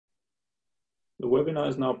The webinar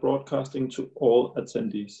is now broadcasting to all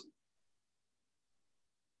attendees.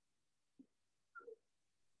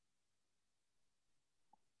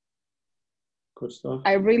 Good stuff.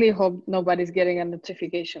 I really hope nobody's getting a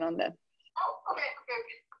notification on that. Oh, okay.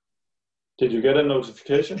 Did you get a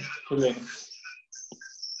notification, Helene?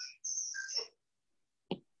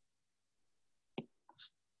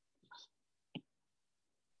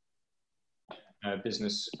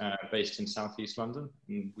 Business based in Southeast London,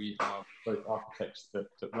 and we are both architects that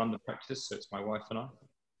run the practice, so it's my wife and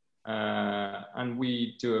I. And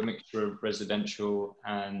we do a mixture of residential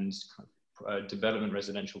and development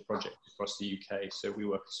residential projects across the UK. So we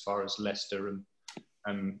work as far as Leicester,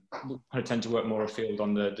 and I tend to work more afield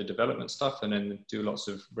on the development stuff, and then do lots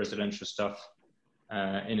of residential stuff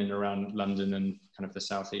in and around London and kind of the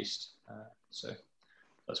Southeast. So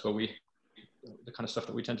that's where the kind of stuff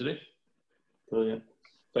that we tend to do. Brilliant.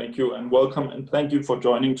 Thank you and welcome, and thank you for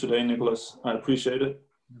joining today, Nicholas. I appreciate it.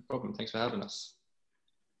 No problem. Thanks for having us.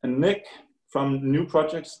 And Nick from New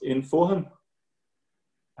Projects in Fulham.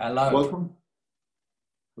 Hello. Welcome.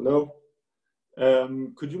 Hello.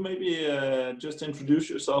 Could you maybe just introduce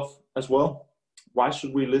yourself as well? Why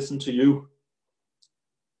should we listen to you?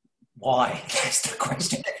 Why? That's the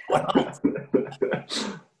question.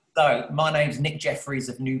 So, my name's Nick Jeffries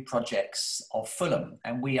of New Projects of Fulham,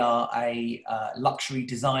 and we are a luxury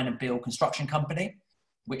design and build construction company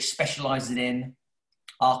which specialises in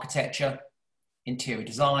architecture, interior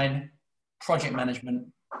design, project management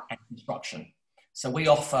and construction. So we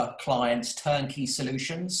offer clients turnkey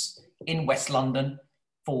solutions in West London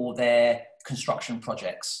for their construction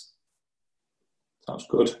projects. Sounds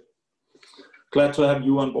good. Glad to have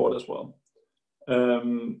you on board as well.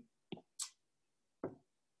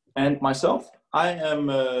 And myself, I am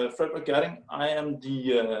Frederik Gierding. I am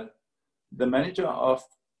the manager of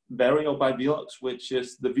Vario by Velux, which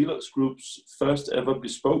is the Velux Group's first ever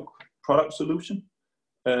bespoke product solution.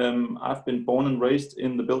 I've been born and raised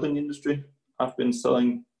in the building industry. I've been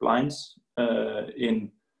selling blinds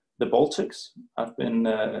in the Baltics. I've been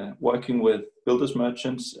working with builders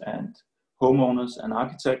merchants and homeowners and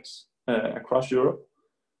architects across Europe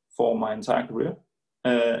for my entire career.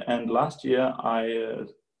 And last year I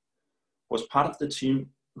was part of the team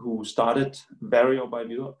who started Vario by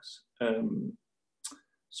Velux.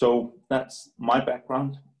 So that's my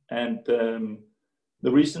background. And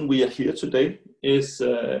the reason we are here today is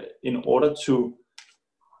in order to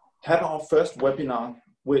have our first webinar,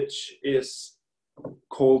 which is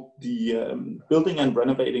called the Building and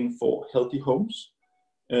Renovating for Healthy Homes.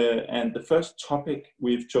 And the first topic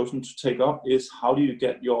we've chosen to take up is how do you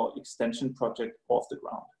get your extension project off the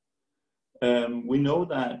ground? We know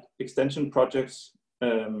that extension projects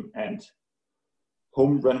and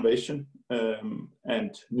home renovation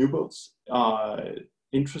and new builds are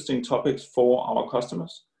interesting topics for our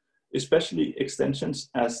customers, especially extensions,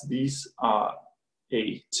 as these are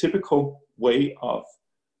a typical way of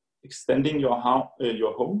extending your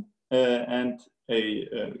home and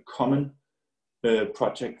a common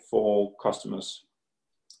project for customers.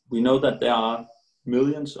 We know that there are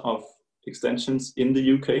millions of extensions in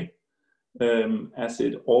the UK, as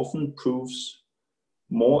it often proves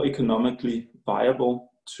more economically viable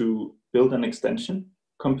to build an extension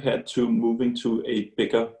compared to moving to a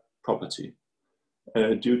bigger property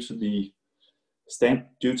due to the stamp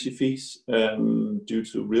duty fees, due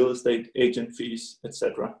to real estate agent fees,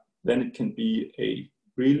 etc. Then it can be a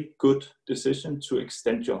really good decision to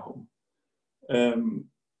extend your home.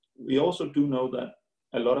 We also do know that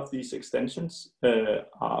a lot of these extensions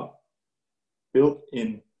are built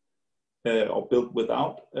in or built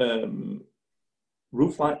without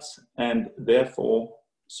roof lights, and therefore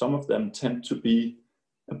some of them tend to be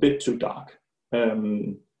a bit too dark.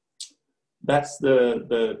 That's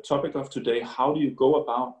the topic of today. How do you go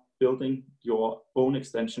about building your own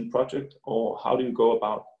extension project, or how do you go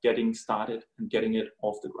about getting started and getting it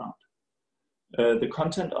off the ground? The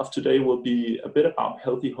content of today will be a bit about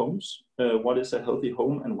healthy homes. What is a healthy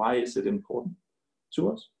home and why is it important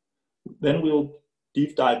to us? Then we'll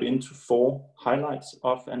deep dive into 4 highlights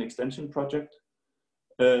of an extension project.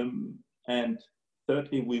 And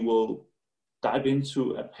thirdly, we will dive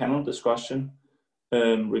into a panel discussion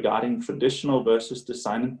regarding traditional versus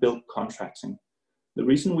design and build contracting. The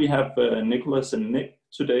reason we have Nicholas and Nick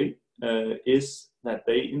today is that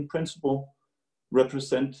they in principle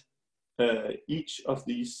represent each of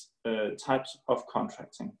these types of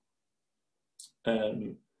contracting.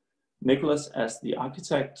 Nicholas, as the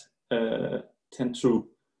architect, tend to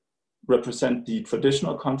represent the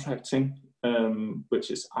traditional contracting, which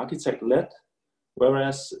is architect-led,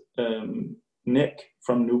 whereas Nick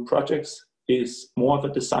from New Projects is more of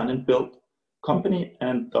a design and build company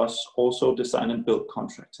and thus also design and build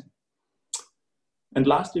contracting. And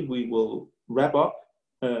lastly, we will wrap up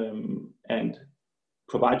and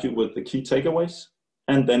provide you with the key takeaways.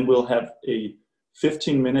 And then we'll have a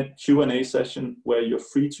 15-minute Q&A session where you're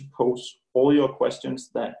free to post all your questions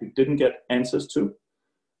that you didn't get answers to.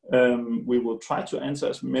 We will try to answer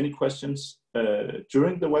as many questions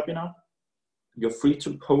during the webinar. You're free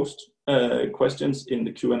to post questions in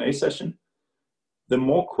the Q&A session. The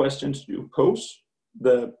more questions you pose,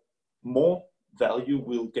 the more value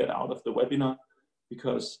we'll get out of the webinar,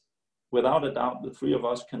 because without a doubt, the three of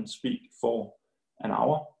us can speak for an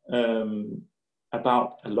hour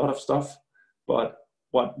about a lot of stuff. But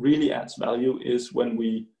what really adds value is when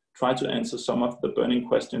we try to answer some of the burning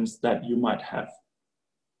questions that you might have.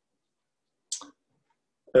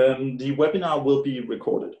 The webinar will be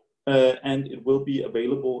recorded and it will be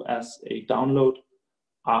available as a download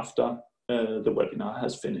after the webinar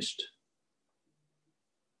has finished.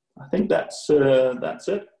 I think that's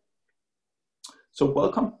it. So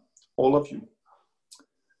welcome, all of you.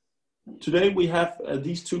 Today we have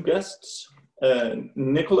these two guests,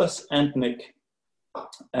 Nicholas and Nick.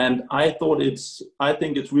 And I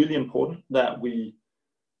think it's really important that we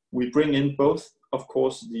bring in both, of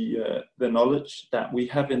course, the knowledge that we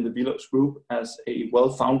have in the Velux group as a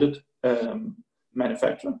well-founded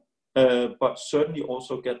manufacturer, but certainly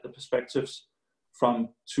also get the perspectives from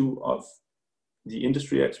two of the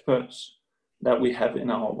industry experts that we have in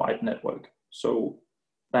our wide network. So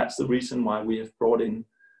that's the reason why we have brought in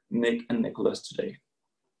Nick and Nicholas today.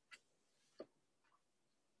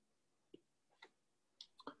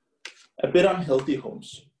 A bit on healthy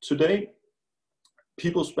homes. Today,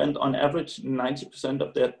 people spend on average 90%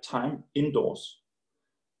 of their time indoors.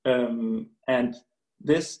 And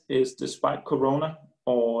this is despite Corona,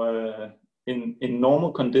 or in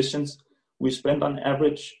normal conditions, we spend on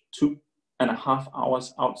average 2.5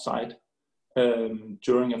 hours outside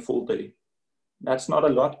during a full day. That's not a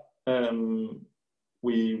lot.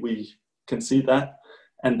 We can see that.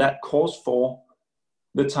 And that calls for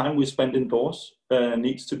the time we spend indoors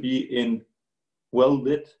needs to be in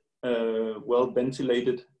well-lit,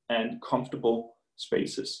 well-ventilated and comfortable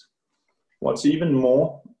spaces. What's even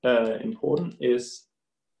more important is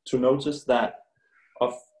to notice that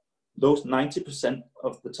of those 90%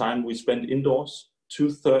 of the time we spend indoors,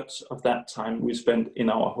 2/3 of that time we spend in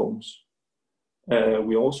our homes.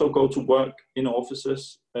 We also go to work in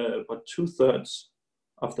offices, but 2/3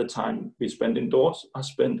 of the time we spend indoors are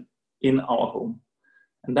spent in our home.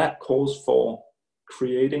 And that calls for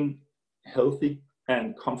creating healthy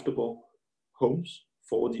and comfortable homes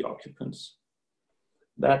for the occupants.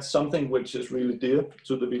 That's something which is really dear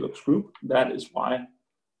to the Velux group. That is why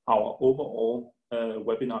our overall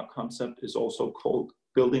webinar concept is also called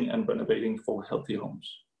Building and Renovating for Healthy Homes.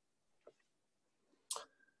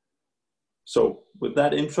 So with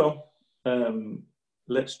that intro,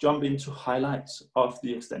 let's jump into highlights of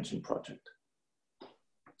the extension project.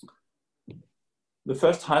 The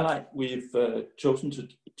first highlight we've chosen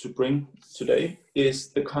to bring today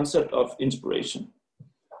is the concept of inspiration.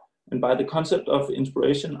 And by the concept of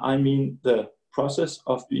inspiration, I mean the process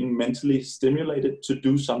of being mentally stimulated to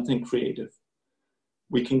do something creative.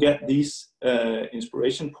 We can get these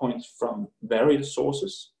inspiration points from various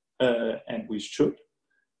sources, and we should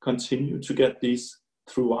continue to get these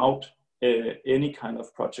throughout any kind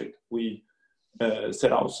of project we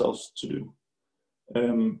set ourselves to do.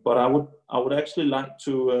 But I would actually like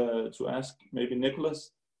to ask maybe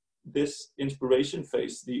Nicholas, this inspiration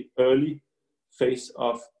phase, the early phase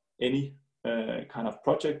of any kind of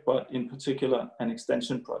project, but in particular an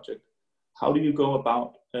extension project. How do you go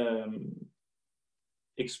about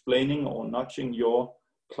explaining or nudging your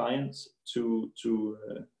clients to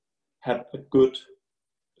have a good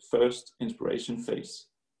first inspiration phase?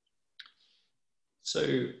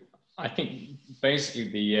 So I think basically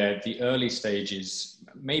the early stages,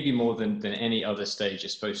 maybe more than any other stage,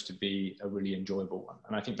 is supposed to be a really enjoyable one.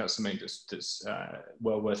 And I think that's something that's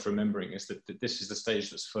well worth remembering, is that this is the stage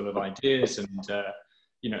that's full of ideas, and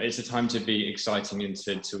you know, it's a time to be exciting and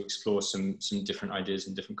to explore some different ideas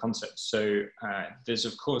and different concepts. So there's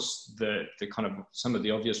of course the kind of some of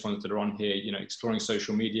the obvious ones that are on here, you know, exploring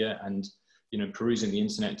social media and, you know, perusing the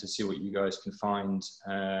internet to see what you guys can find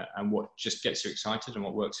and what just gets you excited and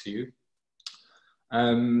what works for you.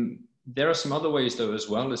 There are some other ways though as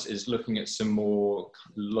well, is looking at some more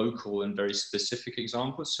local and very specific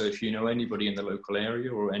examples. So if you know anybody in the local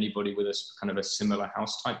area or anybody with a kind of a similar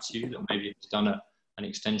house type to you that maybe has done an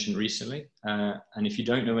extension recently, and if you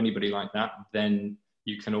don't know anybody like that, then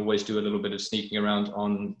you can always do a little bit of sneaking around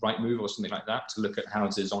on Rightmove or something like that to look at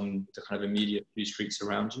houses on the kind of immediate few streets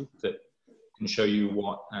around you that can show you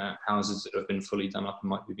what houses that have been fully done up and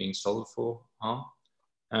might be being sold for are.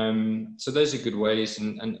 So those are good ways,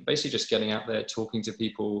 and basically just getting out there, talking to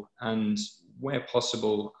people, and where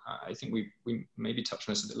possible, I think we maybe touch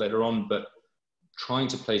on this a bit later on, but trying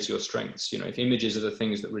to play to your strengths. You know, if images are the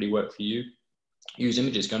things that really work for you, use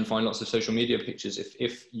images. Go and find lots of social media pictures.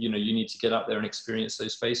 If you know you need to get out there and experience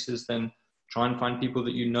those spaces, then try and find people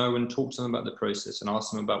that you know and talk to them about the process and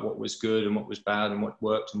ask them about what was good and what was bad and what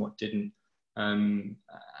worked and what didn't, and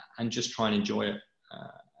just try and enjoy it,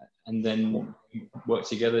 and then work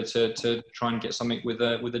together to try and get something with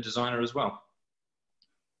a designer as well.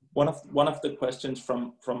 One of the questions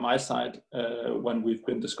from my side when we've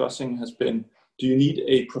been discussing has been, do you need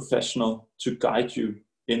a professional to guide you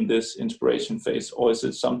in this inspiration phase, or is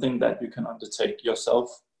it something that you can undertake yourself,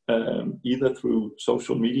 either through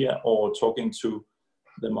social media or talking to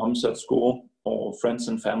the moms at school or friends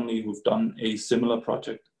and family who've done a similar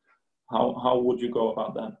project? How would you go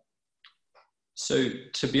about that? So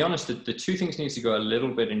to be honest, the two things need to go a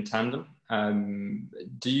little bit in tandem.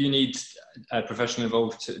 Do you need a professional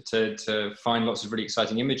involved to find lots of really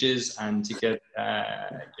exciting images and to get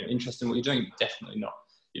interested in what you're doing? Definitely not.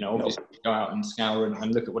 You know, obviously go out and scour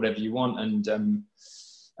and look at whatever you want, and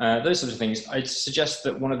those sorts of things. I'd suggest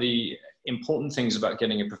that one of the important things about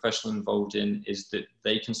getting a professional involved in is that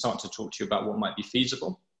they can start to talk to you about what might be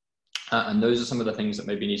feasible. And those are some of the things that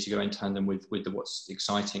maybe need to go in tandem with what's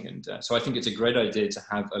exciting. And so I think it's a great idea to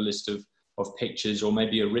have a list of pictures, or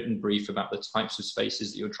maybe a written brief about the types of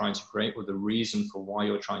spaces that you're trying to create, or the reason for why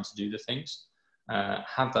you're trying to do the things.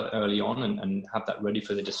 Have that early on and have that ready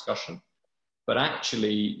for the discussion. But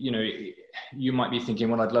actually, you know, you might be thinking,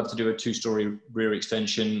 well, I'd love to do a 2-story rear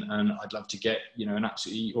extension, and I'd love to get, you know, an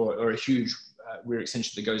absolutely, or a huge rear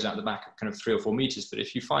extension that goes out the back kind of 3 or 4 meters. But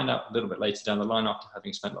if you find out a little bit later down the line, after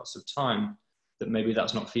having spent lots of time, that maybe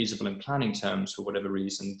that's not feasible in planning terms for whatever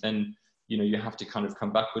reason, then, you know, you have to kind of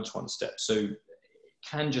come backwards one step. So it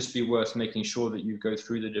can just be worth making sure that you go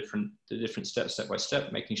through the different steps, step by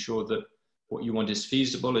step, making sure that what you want is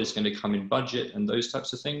feasible, is going to come in budget, and those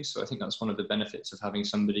types of things. So I think that's one of the benefits of having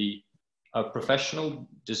somebody, a professional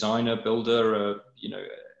designer, builder, you know,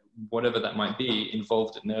 whatever that might be,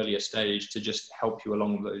 involved at an earlier stage to just help you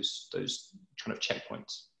along those kind of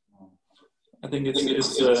checkpoints. I think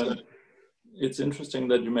it's interesting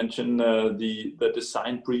that you mentioned the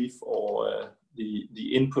design brief or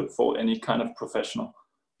the input for any kind of professional.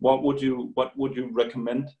 What would you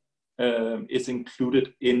recommend is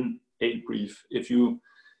included in a brief? If you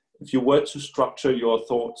were to structure your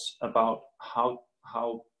thoughts about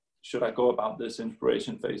how should I go about this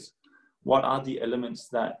inspiration phase, what are the elements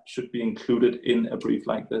that should be included in a brief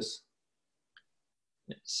like this?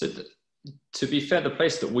 So to be fair, the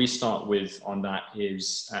place that we start with on that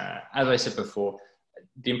is, as I said before,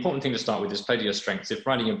 the important thing to start with is play to your strengths. If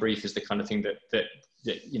writing a brief is the kind of thing that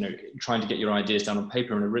you know, trying to get your ideas down on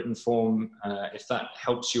paper in a written form, if that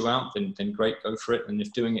helps you out, then great, go for it. And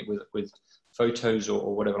if doing it with photos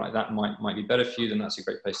or whatever like that might be better for you, then that's a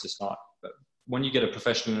great place to start. But when you get a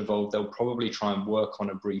professional involved, they'll probably try and work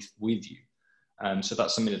on a brief with you. So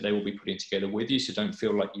that's something that they will be putting together with you. So don't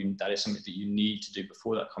feel like that is something that you need to do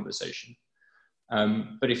before that conversation.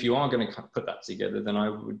 But if you are going to put that together, then I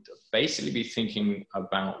would basically be thinking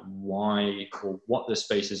about why or what the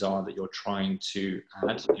spaces are that you're trying to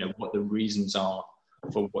add, you know, what the reasons are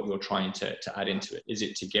for what you're trying to add into it. Is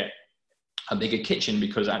it to get a bigger kitchen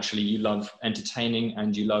because actually you love entertaining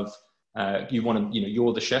and you love, you want to, you know,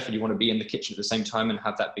 you're the chef and you want to be in the kitchen at the same time and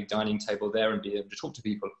have that big dining table there and be able to talk to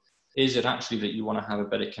people? Is it actually that you want to have a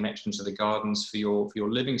better connection to the gardens for your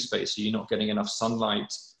living space, so you're not getting enough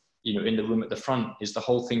sunlight, you know, in the room at the front? Is the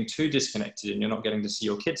whole thing too disconnected and you're not getting to see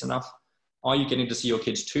your kids enough? Are you getting to see your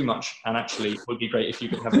kids too much? And actually, it would be great if you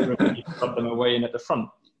could have a room and you could put them away in at the front.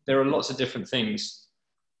 There are lots of different things.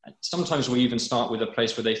 Sometimes we even start with a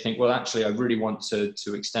place where they think, well, actually, I really want to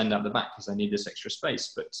extend out the back because I need this extra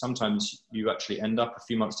space. But sometimes you actually end up a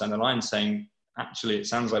few months down the line saying, actually, it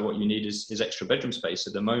sounds like what you need is extra bedroom space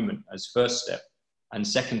at the moment as first step. And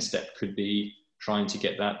second step could be trying to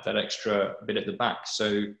get that extra bit at the back.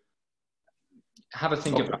 So have a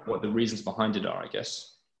think about what the reasons behind it are, I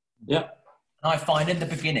guess. Yeah. I find in the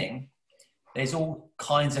beginning, there's all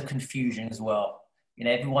kinds of confusion as well. You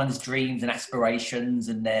know, everyone's dreams and aspirations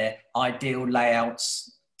and their ideal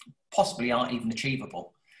layouts possibly aren't even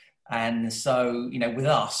achievable. And so, you know, with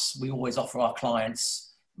us, we always offer our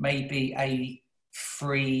clients maybe a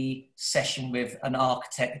free session with an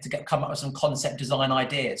architect to come up with some concept design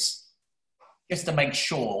ideas, just to make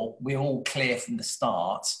sure we're all clear from the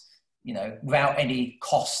start, you know, without any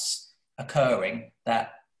costs occurring,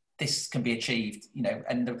 that this can be achieved,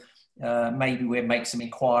 and maybe we'll make some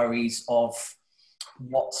inquiries of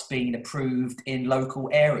what's been approved in local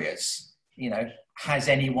areas. Has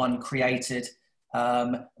anyone created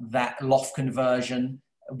that loft conversion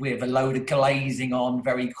with a load of glazing on,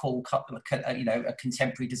 very cool, a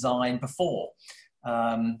contemporary design before?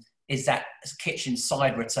 Is that kitchen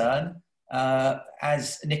side return?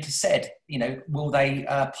 As Nicholas said, will they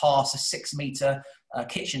pass a 6 metre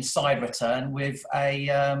kitchen side return with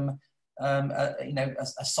a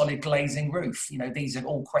solid glazing roof? These are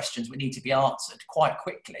all questions that need to be answered quite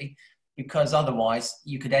quickly, because otherwise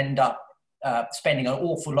you could end up spending an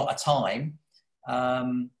awful lot of time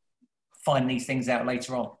finding these things out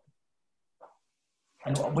later on.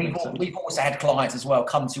 And we've also had clients as well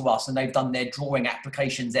come to us and they've done their drawing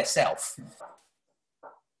applications themselves.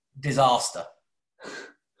 Disaster.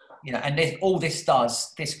 And all this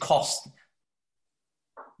does, this costs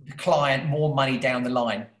the client more money down the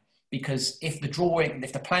line, because if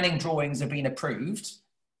the planning drawings have been approved,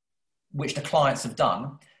 which the clients have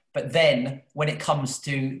done, but then when it comes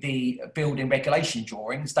to the building regulation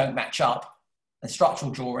drawings don't match up, the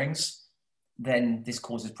structural drawings, then this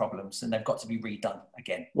causes problems and they've got to be redone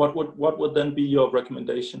again. What would then be your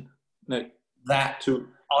recommendation, Nick? To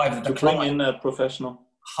bring in a professional?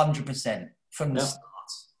 100% from the start.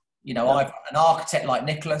 Either an architect like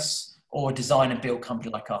Nicholas or a design and build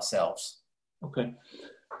company like ourselves. Okay.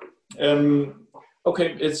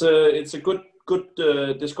 Okay, it's a good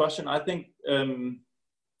discussion. I think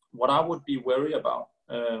what I would be worried about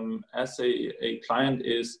as a client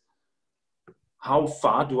is how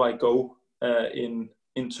far do I go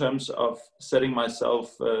in terms of setting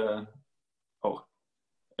myself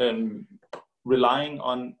relying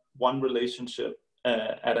on one relationship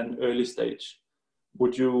at an early stage.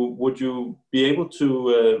 Would you be able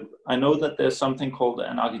to? I know that there's something called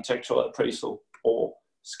an architectural appraisal or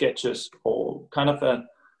sketches, or kind of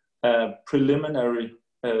a preliminary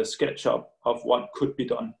sketch of what could be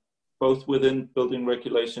done, both within building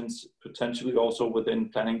regulations, potentially also within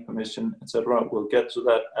planning permission, etc. We'll get to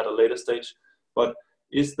that at a later stage. But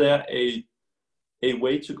is there a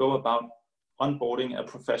way to go about onboarding a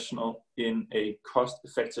professional in a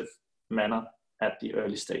cost-effective manner at the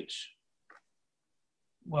early stage?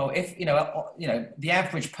 Well, if the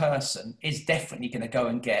average person is definitely going to go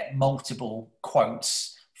and get multiple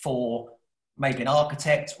quotes for maybe an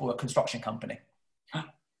architect or a construction company.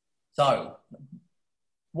 So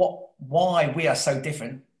why we are so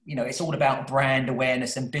different, it's all about brand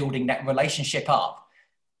awareness and building that relationship up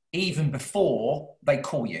even before they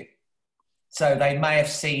call you. So they may have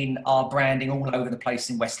seen our branding all over the place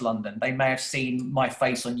in West London. They may have seen my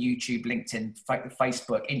face on YouTube, LinkedIn,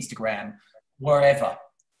 Facebook, Instagram, wherever.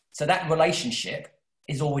 So that relationship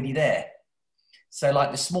is already there. So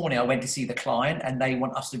like this morning, I went to see the client and they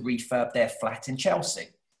want us to refurb their flat in Chelsea.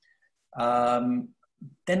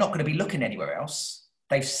 They're not going to be looking anywhere else.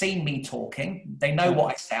 They've seen me talking. They know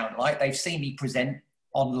what I sound like. They've seen me present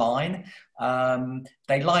online.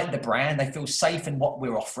 They like the brand. They feel safe in what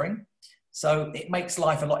we're offering. So it makes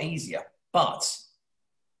life a lot easier. But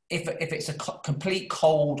if it's a complete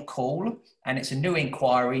cold call and it's a new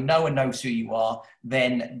inquiry, no one knows who you are,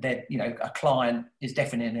 then a client is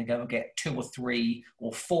definitely going to go get 2 or 3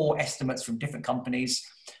 or 4 estimates from different companies.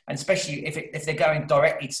 And especially if they're going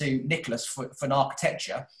directly to Nicholas for an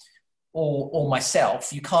architecture or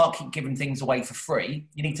myself, you can't keep giving things away for free.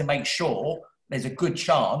 You need to make sure there's a good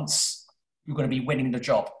chance you're going to be winning the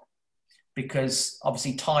job. Because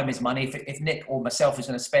obviously time is money. If Nick or myself is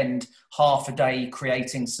going to spend half a day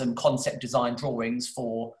creating some concept design drawings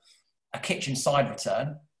for a kitchen side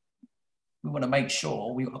return, we want to make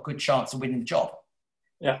sure we've got a good chance of winning the job.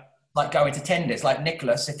 Yeah. Like going to tenders, like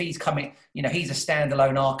Nicholas, if he's coming, he's a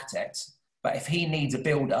standalone architect, but if he needs a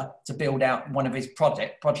builder to build out one of his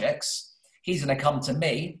projects, he's going to come to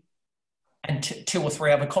me and 2 or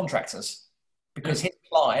 3 other contractors, because his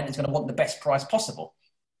client is going to want the best price possible.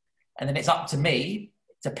 And then it's up to me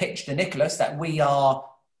to pitch to Nicholas that we are,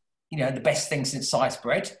 the best thing since sliced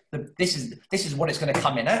bread. This is what it's going to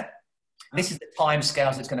come in at. This is the time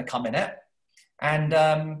scales it's going to come in at. And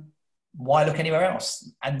why look anywhere else?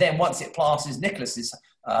 And then once it passes Nicholas's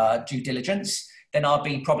due diligence, then I'll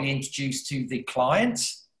be probably introduced to the client,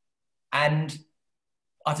 and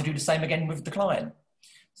I have to do the same again with the client.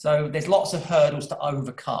 So there's lots of hurdles to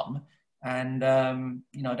overcome. And, I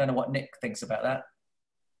don't know what Nick thinks about that.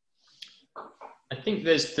 I think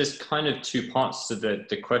there's kind of 2 parts to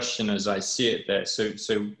the question as I see it there. So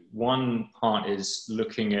one part is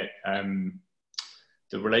looking at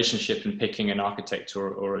the relationship and picking an architect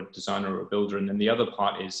or a designer or a builder. And then the other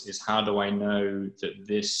part is how do I know that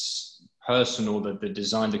this person or the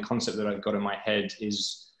design, the concept that I've got in my head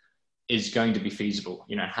is going to be feasible.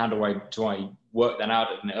 You know, how do I work that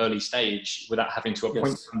out at an early stage without having to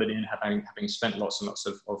appoint somebody and having spent lots and lots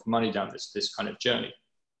of money down this kind of journey.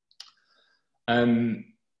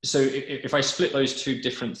 So if I split those two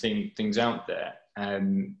different things out there,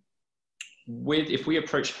 if we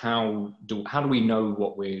approach how do we know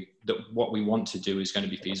what we want to do is going to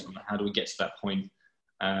be feasible, how do we get to that point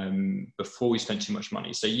before we spend too much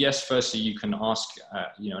money? So yes, firstly, you can ask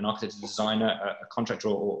an architect, a designer, a contractor,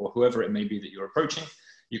 or whoever it may be that you're approaching.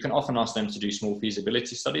 You can often ask them to do small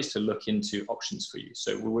feasibility studies to look into options for you.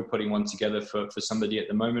 So we're putting one together for somebody at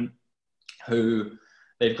the moment who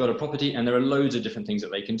they've got a property and there are loads of different things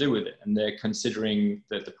that they can do with it. And they're considering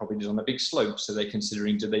that the property is on a big slope. So they're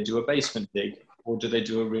considering, do they do a basement dig, or do they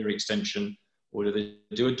do a rear extension, or do they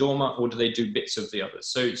do a dormer, or do they do bits of the others?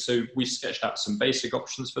 So we sketched out some basic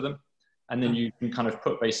options for them. And then you can kind of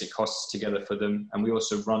put basic costs together for them. And we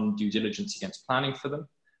also run due diligence against planning for them.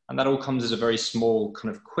 And that all comes as a very small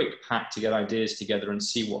kind of quick pack to get ideas together and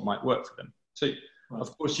see what might work for them. So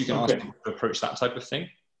of course you can ask people to approach that type of thing.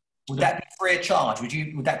 Would that be free of charge?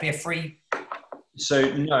 Would that be a free?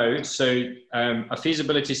 So no, a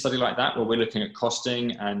feasibility study like that, where we're looking at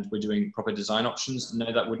costing and we're doing proper design options,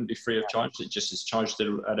 no, that wouldn't be free of charge. It just is charged at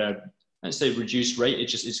a, let's say, reduced rate.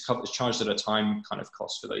 It's charged at a time kind of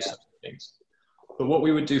cost for those types of things. But what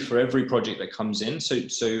we would do for every project that comes in,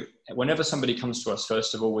 so whenever somebody comes to us,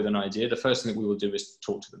 first of all, with an idea, the first thing that we will do is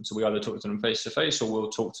talk to them. So we either talk to them face to face, or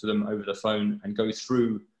we'll talk to them over the phone and go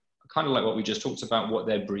through kind of like what we just talked about, what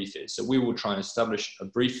their brief is. So we will try and establish a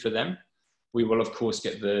brief for them. We will, of course,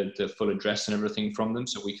 get the full address and everything from them,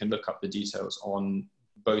 so we can look up the details on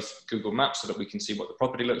both Google Maps so that we can see what the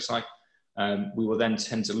property looks like. We will then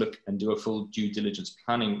tend to look and do a full due diligence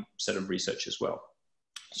planning set of research as well.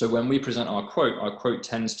 So when we present our quote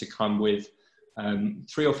tends to come with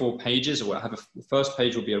 3 or 4 pages, or we'll have the first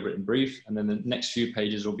page will be a written brief, and then the next few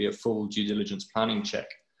pages will be a full due diligence planning check.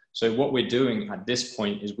 So what we're doing at this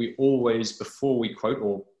point is we always, before we quote,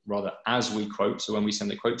 or rather as we quote, so when we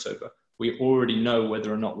send the quotes over, we already know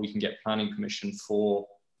whether or not we can get planning permission for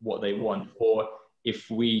what they want, or if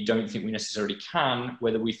we don't think we necessarily can,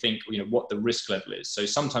 whether we think, what the risk level is. So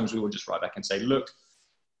sometimes we will just write back and say, look,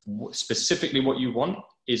 specifically what you want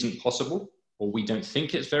isn't possible, or we don't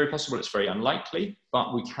think it's very possible, it's very unlikely,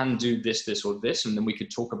 but we can do this, this, or this, and then we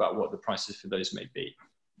could talk about what the prices for those may be.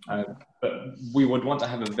 But we would want to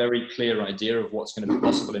have a very clear idea of what's going to be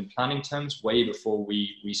possible in planning terms way before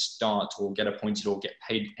we start or get appointed or get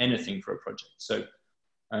paid anything for a project. So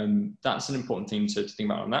that's an important thing to think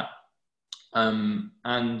about on that.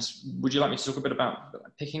 And would you like me to talk a bit about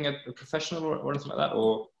picking a professional or anything like that?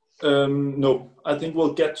 Or no, I think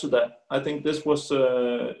we'll get to that. I think this was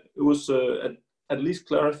at least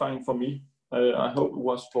clarifying for me. I hope it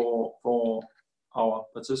was for our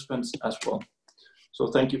participants as well. So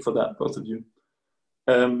thank you for that, both of you.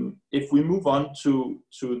 If we move on to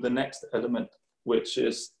the next element, which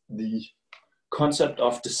is the concept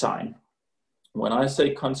of design. When I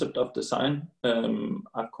say concept of design,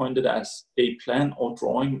 I've coined it as a plan or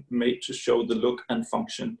drawing made to show the look and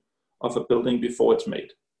function of a building before it's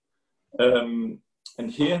made. And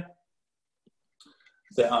here,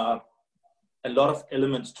 there are a lot of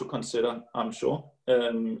elements to consider, I'm sure.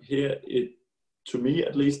 Here, to me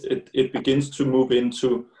at least, it begins to move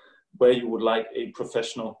into where you would like a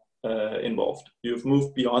professional involved. You've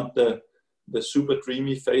moved beyond the super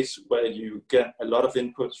dreamy phase where you get a lot of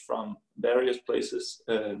inputs from various places,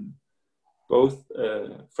 both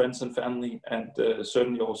friends and family, and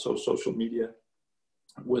certainly also social media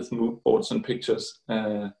with mood boards and pictures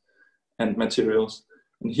and materials.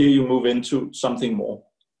 And here you move into something more.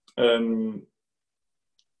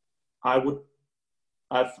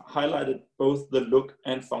 I've highlighted both the look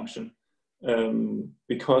and function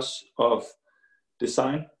because of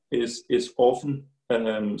design is often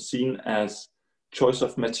seen as choice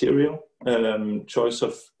of material, choice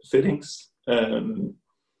of fittings,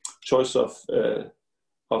 choice of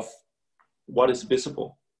what is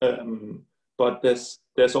visible. But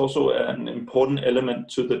there's also an important element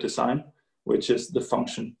to the design, which is the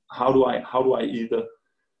function. How do I either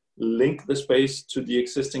link the space to the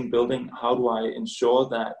existing building? How do I ensure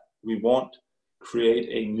that we won't create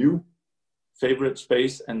a new favorite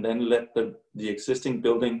space and then let the existing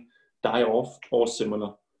building die off or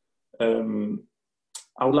similar?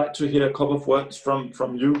 I would like to hear a couple of words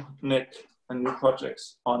from you, Nick, and New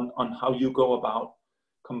Projects on how you go about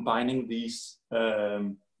combining these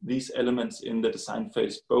elements in the design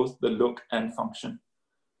phase, both the look and function,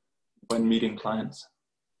 when meeting clients.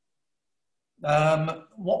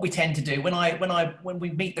 What we tend to do when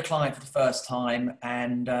we meet the client for the first time,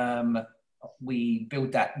 and we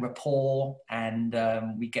build that rapport, and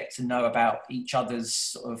we get to know about each other's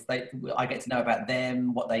sort of. I get to know about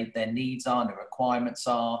them, what their needs are, and their requirements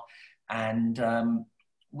are, and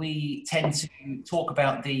we tend to talk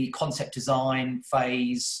about the concept design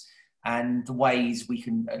phase and the ways we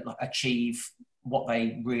can achieve what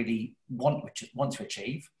they really want to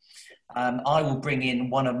achieve. I will bring in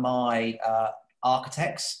one of my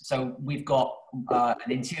architects. So we've got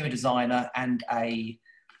an interior designer and a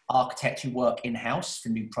architect who work in-house for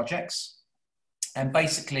new projects. And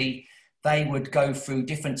basically, they would go through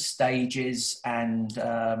different stages and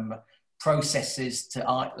processes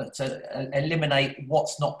to eliminate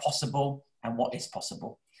what's not possible and what is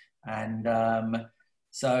possible. And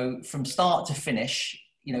so from start to finish,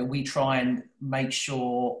 we try and make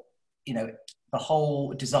sure, the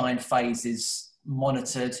whole design phase is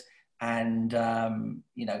monitored, and the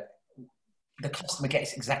customer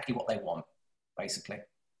gets exactly what they want, basically.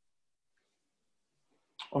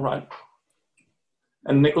 All right.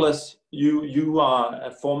 And Nicholas, you are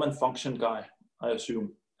a form and function guy, I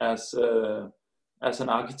assume, as an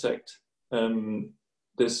architect.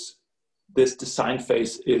 This design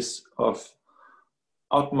phase is of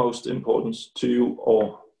utmost importance to you,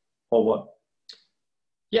 or what?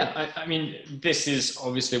 Yeah, I mean, this is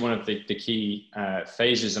obviously one of the key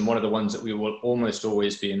phases, and one of the ones that we will almost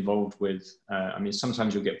always be involved with. I mean,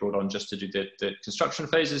 sometimes you'll get brought on just to do the construction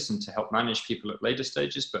phases and to help manage people at later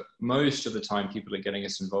stages, but most of the time people are getting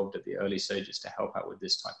us involved at the early stages to help out with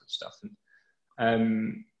this type of stuff.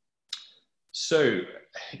 And so,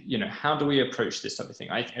 how do we approach this type of thing?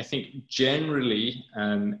 I think generally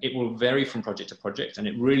it will vary from project to project, and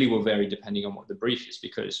it really will vary depending on what the brief is,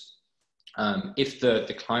 because if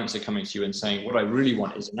the clients are coming to you and saying, what I really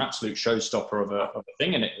want is an absolute showstopper of a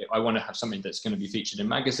thing, and I want to have something that's going to be featured in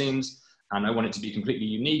magazines, and I want it to be completely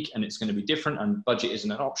unique, and it's going to be different, and budget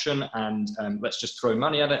isn't an option, and let's just throw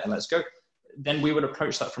money at it and let's go, then we would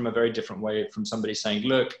approach that from a very different way, from somebody saying,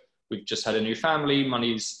 look, we've just had a new family,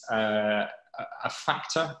 money's a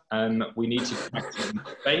factor, we need to connect in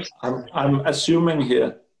space. I'm assuming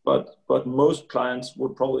here, but most clients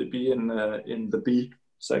would probably be in the B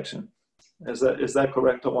section. Is that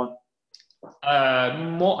correct, or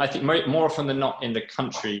I think more often than not in the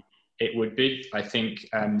country it would be. I think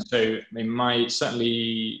so. In my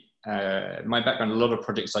background, a lot of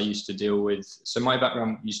projects I used to deal with. So my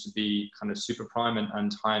background used to be kind of super prime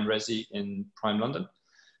and high-end resi in prime London,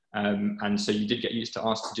 and so you did get used to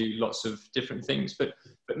asked to do lots of different things. But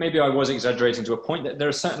maybe I was exaggerating to a point that there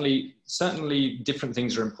are certainly different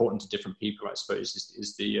things are important to different people, I suppose,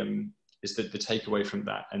 is the takeaway from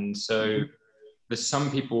that. And so there's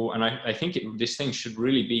some people, and I think this thing should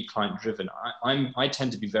really be client driven. I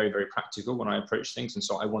tend to be very, very practical when I approach things, and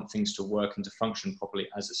so I want things to work and to function properly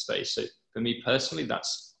as a space. So for me personally,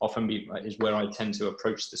 that's often is where I tend to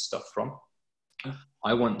approach this stuff from.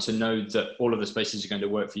 I want to know that all of the spaces are going to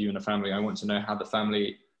work for you and a family. I want to know how the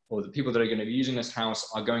family or the people that are going to be using this house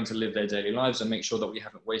are going to live their daily lives, and make sure that we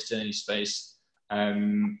haven't wasted any space.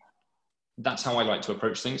 That's how I like to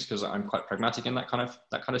approach things, because I'm quite pragmatic in that kind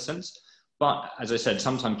of sense. But as I said,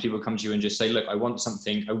 sometimes people come to you and just say, look, I want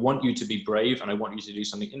something, I want you to be brave, and I want you to do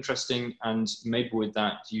something interesting. And maybe with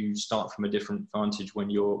that, you start from a different vantage when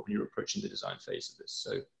you're approaching the design phase of this.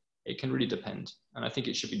 So it can really depend. And I think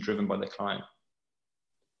it should be driven by the client.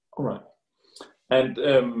 All right. And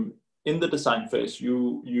in the design phase,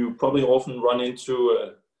 you probably often run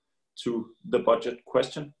into to the budget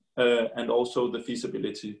question and also the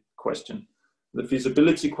feasibility question. The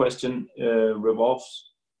feasibility question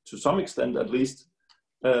revolves, to some extent at least,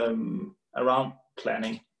 around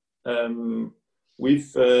planning. I'm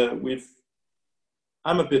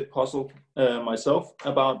a bit puzzled myself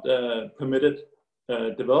about permitted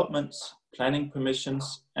developments, planning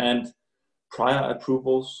permissions, and prior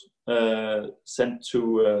approvals sent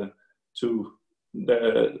to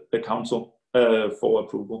the council for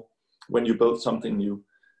approval when you build something new.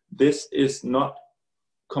 This is not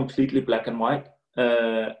completely black and white,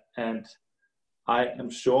 and I am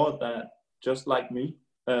sure that, just like me,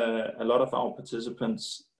 a lot of our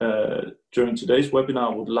participants during today's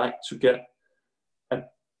webinar would like to get a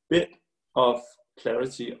bit of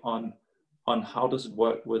clarity on how does it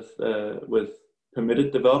work with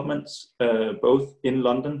permitted developments, both in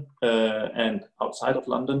London and outside of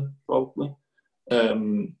London, probably,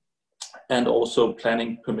 and also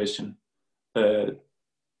planning permission.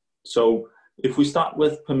 So if we start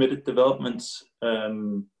with permitted developments,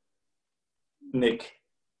 Nick,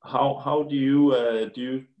 how do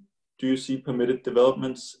you see permitted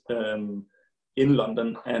developments in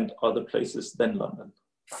London and other places than London?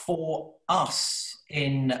 For us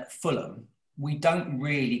in Fulham, we don't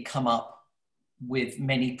really come up with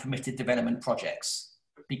many permitted development projects,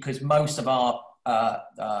 because most of our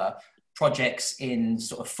projects in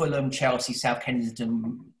sort of Fulham, Chelsea, South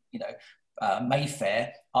Kensington,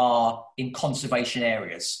 Mayfair are in conservation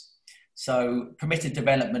areas. So permitted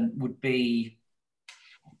development would be,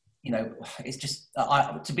 it's just,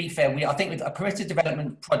 to be fair, I think with a permitted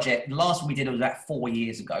development project, the last one we did was about 4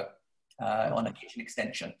 years ago on a kitchen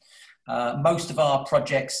extension. Most of our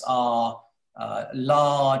projects are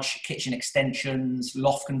large kitchen extensions,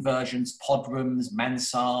 loft conversions, pod rooms,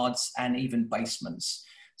 mansards, and even basements.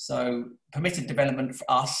 So permitted development for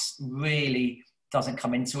us really doesn't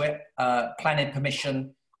come into it. Planning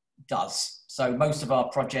permission does. So most of our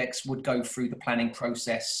projects would go through the planning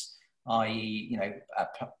process, i.e.,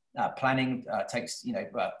 planning takes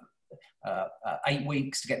 8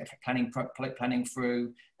 weeks to get the planning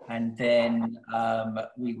through, and then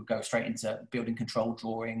we would go straight into building control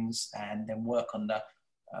drawings, and then work on the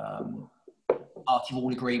party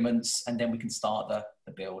wall agreements, and then we can start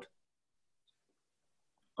the build.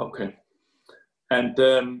 Okay. And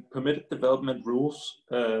permitted development rules,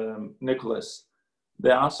 Nicholas,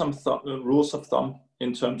 there are some rules of thumb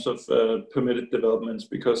in terms of permitted developments,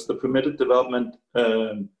 because the permitted development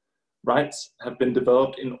rights have been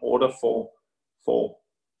developed in order for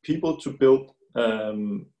people to build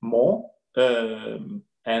more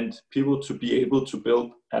and people to be able to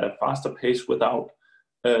build at a faster pace without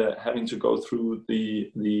having to go through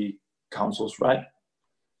the councils, right?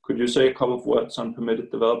 Could you say a couple of words on permitted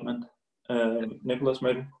development, Nicholas,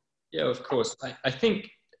 maybe? Yeah, of course. I think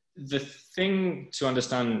the thing to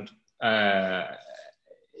understand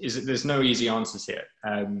is that there's no easy answers here.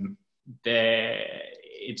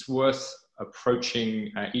 It's worth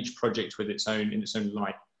approaching each project with in its own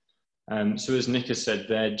light. So as Nick has said,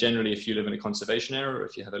 there generally, if you live in a conservation area, or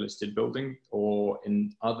if you have a listed building, or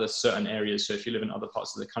in other certain areas, so if you live in other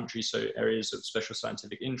parts of the country, so areas of special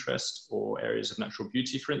scientific interest or areas of natural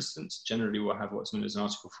beauty, for instance, generally will have what's known as an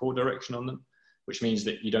Article 4 direction on them, which means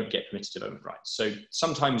that you don't get permitted development rights. So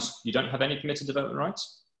sometimes you don't have any permitted development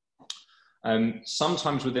rights.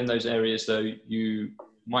 Sometimes within those areas, though, you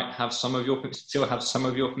might have still have some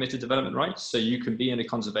of your permitted development rights. So you can be in a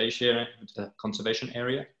conservation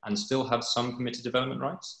area and still have some permitted development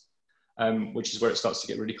rights, which is where it starts to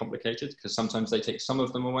get really complicated, because sometimes they take some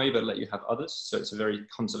of them away but let you have others. So it's a very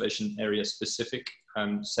conservation area specific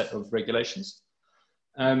set of regulations.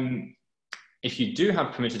 If you do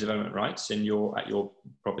have permitted development rights at your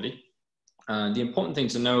property, the important thing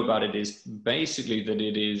to know about it is basically that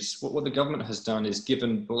it is what the government has done is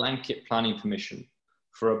given blanket planning permission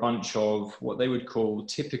for a bunch of what they would call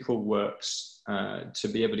typical works to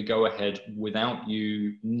be able to go ahead without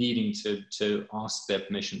you needing to ask their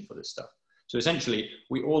permission for this stuff. So essentially,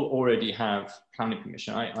 we all already have planning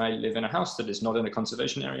permission. I live in a house that is not in a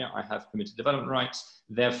conservation area. I have permitted development rights.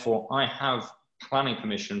 Therefore, I have planning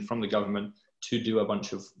permission from the government to do a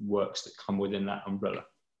bunch of works that come within that umbrella.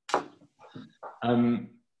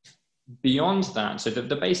 Beyond that, so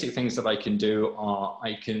the basic things that I can do are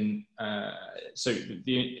so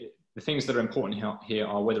the things that are important here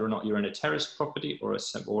are whether or not you're in a terraced property or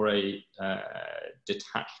a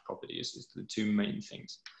detached property is the two main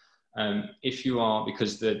things. If you are,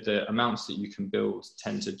 because the amounts that you can build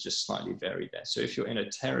tend to just slightly vary there. So if you're in a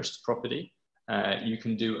terraced property, you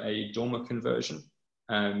can do a dormer conversion.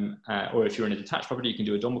 Or if you're in a detached property, you can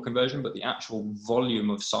do a dormer conversion, but the actual volume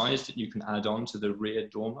of size that you can add on to the rear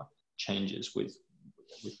dormer changes with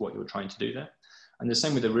what you're trying to do there. And the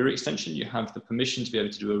same with the rear extension, you have the permission to be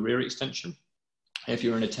able to do a rear extension. If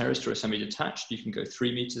you're in a terraced or a semi-detached, you can go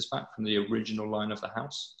 3 meters back from the original line of the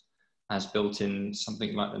house, as built in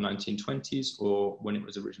something like the 1920s or when it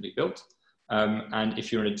was originally built. And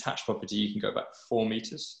if you're in a detached property, you can go back 4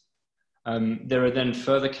 meters. There are then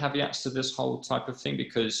further caveats to this whole type of thing,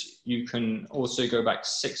 because you can also go back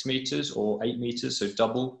 6 meters or 8 meters, so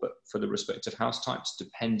double, but for the respective house types,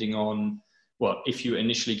 depending on, well, if you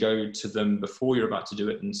initially go to them before you're about to do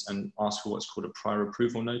it and ask for what's called a prior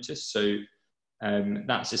approval notice. So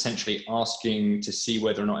that's essentially asking to see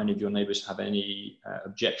whether or not any of your neighbors have any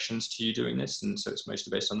objections to you doing this. And so it's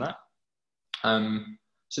mostly based on that.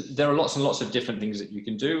 So there are lots and lots of different things that you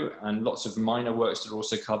can do, and lots of minor works that are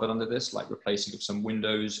also covered under this, like replacing of some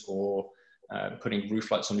windows or putting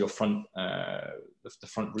roof lights on your front, the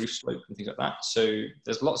front roof slope and things like that. So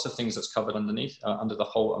there's lots of things that's covered underneath, under the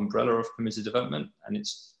whole umbrella of permitted development. And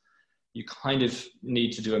you kind of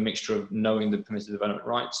need to do a mixture of knowing the permitted development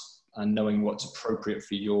rights and knowing what's appropriate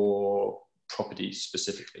for your property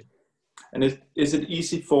specifically. And is it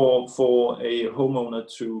easy for a homeowner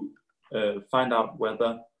to find out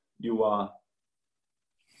whether you are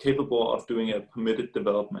capable of doing a permitted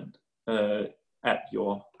development at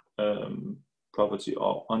your property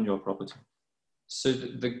or on your property? So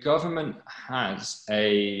the government has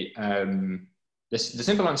a, the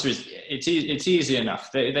simple answer is it's easy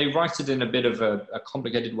enough. They write it in a bit of a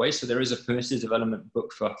complicated way. So there is a permitted development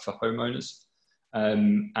book for homeowners.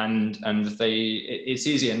 And it's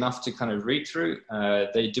easy enough to kind of read through.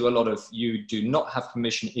 They do a lot of, you do not have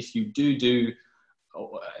permission if you do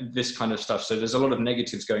this kind of stuff. So there's a lot of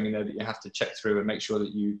negatives going in there that you have to check through and make sure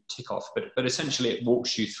that you tick off. But essentially it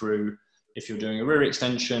walks you through if you're doing a rear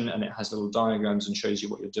extension, and it has little diagrams and shows you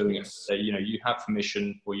what you're doing. And say, you know, you have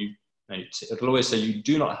permission, or it'll always say you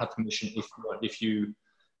do not have permission if you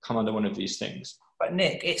come under one of these things. But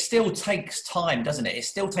Nick, it still takes time, doesn't it? It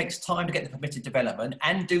still takes time to get the permitted development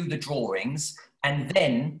and do the drawings and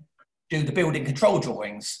then do the building control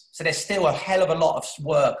drawings. So there's still a hell of a lot of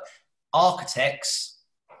work architects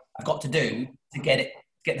have got to do to get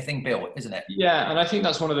the thing built, isn't it? Yeah, and I think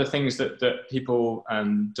that's one of the things that people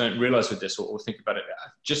don't realize with this or think about it.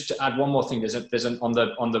 Just to add one more thing, there's on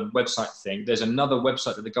the website thing, there's another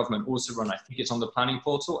website that the government also run. I think it's on the planning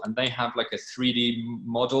portal, and they have like a 3D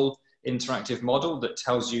model, interactive model that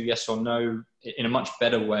tells you yes or no in a much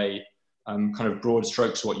better way, kind of broad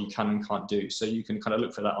strokes what you can and can't do. So you can kind of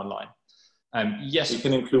look for that online. Yes, you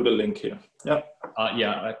can include a link here. Yeah.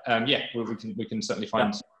 We can certainly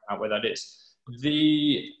find out where that is.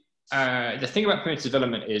 The thing about permitted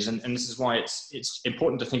development is, and this is why it's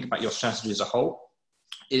important to think about your strategy as a whole,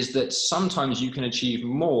 is that sometimes you can achieve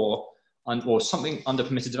more or something under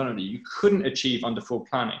permitted development that you couldn't achieve under full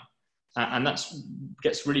planning. And that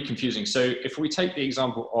gets really confusing. So if we take the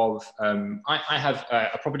example of, I have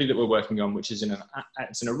a property that we're working on, which is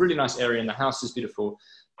it's in a really nice area, and the house is beautiful.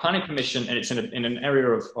 Planning permission, and it's in an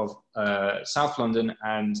area of South London,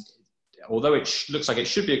 and although it looks like it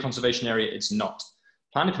should be a conservation area, it's not.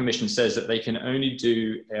 Planning permission says that they can only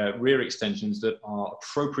do rear extensions that are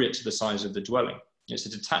appropriate to the size of the dwelling. It's a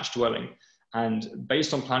detached dwelling. And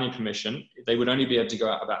based on planning permission, they would only be able to go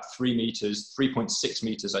out about 3 meters, 3.6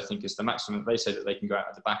 meters, I think is the maximum they say that they can go out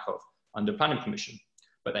at the back of under planning permission.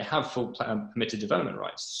 But they have full permitted development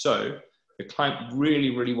rights. So the client really,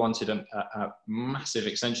 really wanted a massive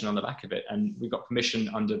extension on the back of it. And we got permission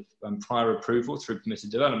under prior approval through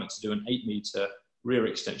permitted development to do an 8-meter rear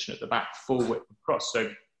extension at the back, full width across.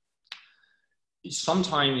 So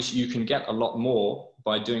sometimes you can get a lot more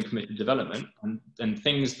by doing permitted development and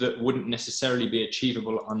things that wouldn't necessarily be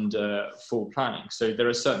achievable under full planning. So there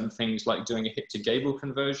are certain things like doing a hip to gable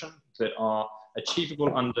conversion that are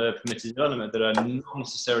achievable under permitted development that are not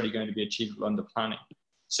necessarily going to be achievable under planning.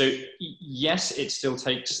 So yes, it still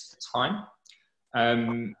takes time.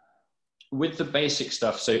 With the basic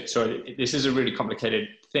stuff, so sorry, this is a really complicated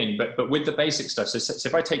thing, but with the basic stuff, so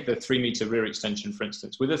if I take the 3-meter rear extension, for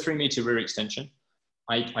instance, with a 3-meter rear extension,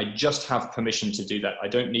 I just have permission to do that. I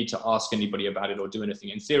don't need to ask anybody about it or do anything.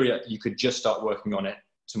 In theory, you could just start working on it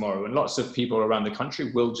tomorrow, and lots of people around the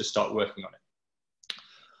country will just start working on it.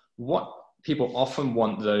 What people often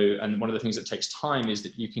want, though, and one of the things that takes time, is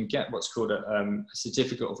that you can get what's called a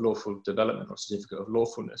certificate of lawful development or certificate of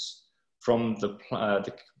lawfulness from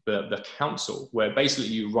the council, where basically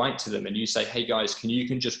you write to them and you say, hey guys, can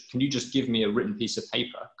you just give me a written piece of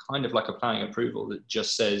paper, kind of like a planning approval, that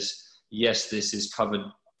just says, yes, this is covered,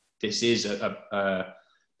 this is a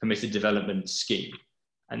permitted development scheme.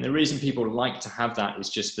 And the reason people like to have that is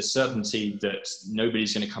just the certainty that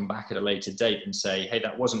nobody's going to come back at a later date and say, hey,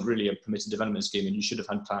 that wasn't really a permitted development scheme and you should have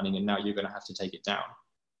had planning and now you're going to have to take it down.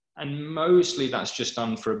 And mostly that's just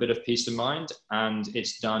done for a bit of peace of mind. And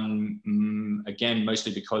it's done, again,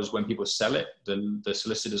 mostly because when people sell it, the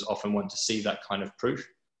solicitors often want to see that kind of proof.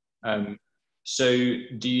 So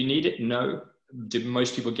do you need it? No. Do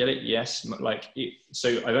most people get it? Yes. So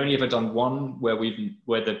I've only ever done one where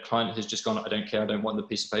the client has just gone, I don't care, I don't want the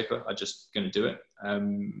piece of paper, I'm just going to do it.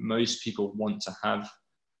 Most people want to have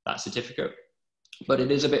that certificate, but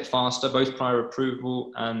it is a bit faster. Both prior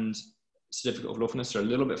approval and certificate of lawfulness are a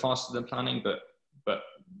little bit faster than planning, but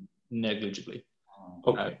negligibly.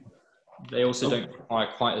 Okay. They also don't require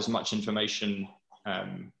quite as much information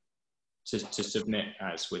to submit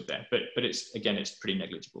as with that, but it's pretty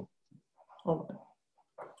negligible. Okay.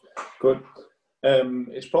 Good.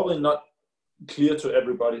 It's probably not clear to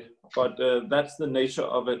everybody, but that's the nature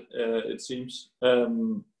of it, it seems.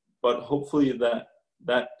 But hopefully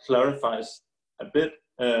that clarifies a bit,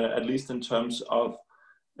 at least in terms of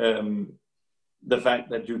the fact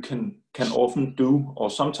that you can often do, or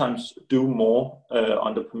sometimes do more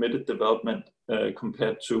under permitted development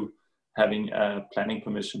compared to having a planning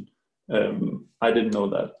permission. I didn't know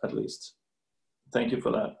that, at least. Thank you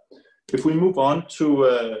for that. If we move on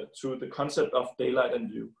to the concept of daylight and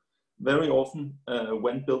view, very often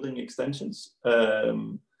when building extensions,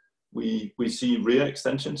 we see rear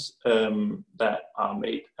extensions that are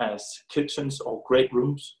made as kitchens or great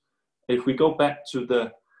rooms. If we go back to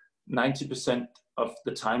the 90% of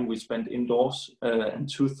the time we spend indoors and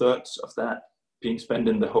 2/3 of that being spent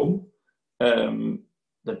in the home,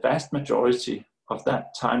 the vast majority of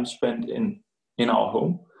that time spent in our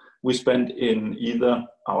home, we spend in either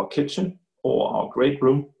our kitchen or our great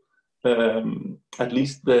room, at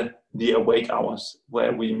least the awake hours,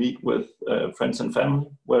 where we meet with friends and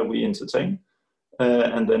family, where we entertain,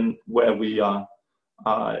 and then where we are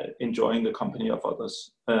enjoying the company of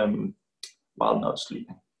others while not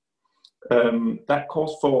sleeping. That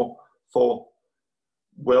calls for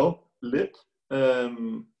well-lit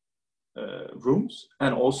rooms,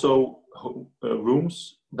 and also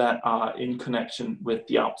rooms that are in connection with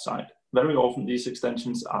the outside. Very often these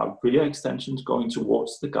extensions are rear extensions going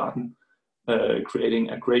towards the garden, creating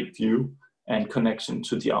a great view and connection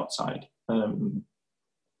to the outside.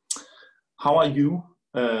 How are you,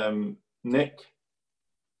 Nick,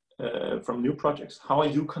 from New Projects, how are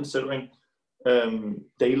you considering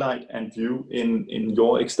daylight and view in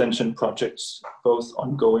your extension projects, both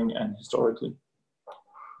ongoing and historically?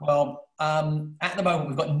 Well, at the moment,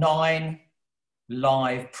 we've got 9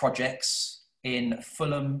 live projects in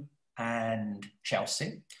Fulham and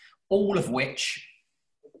Chelsea, all of which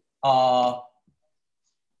are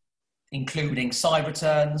including side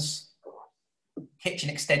returns, kitchen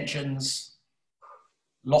extensions,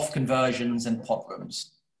 loft conversions, and pod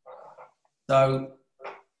rooms. So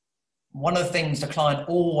one of the things the client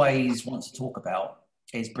always wants to talk about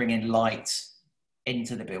is bringing light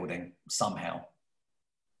into the building somehow.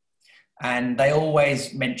 And they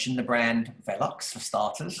always mention the brand Velux, for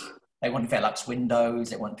starters. They want Velux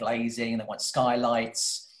windows, they want glazing, they want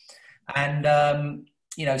skylights. And,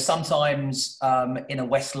 you know, sometimes in a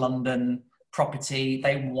West London property,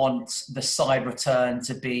 they want the side return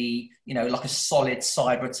to be, you know, like a solid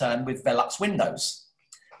side return with Velux windows.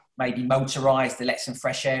 Maybe motorized, they let some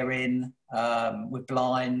fresh air in with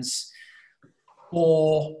blinds,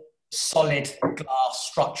 or solid glass,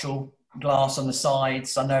 structural glass on the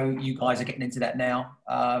sides. I know you guys are getting into that now,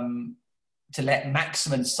 to let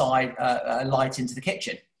maximum side light into the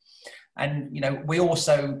kitchen. And, you know, we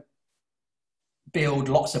also build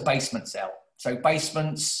lots of basements out. So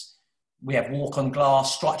basements, we have walk-on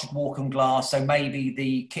glass, structured walk-on glass. So maybe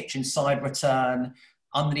the kitchen side return,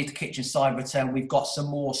 underneath the kitchen side return, we've got some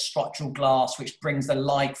more structural glass, which brings the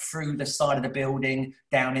light through the side of the building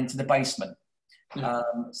down into the basement. Yeah.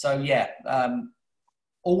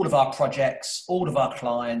 All of our projects, all of our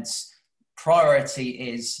clients, priority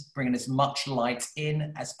is bringing as much light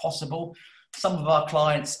in as possible. Some of our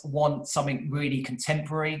clients want something really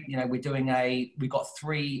contemporary. You know, we've got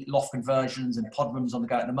 3 loft conversions and pod rooms on the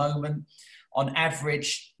go at the moment. On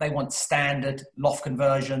average, they want standard loft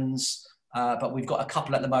conversions, but we've got a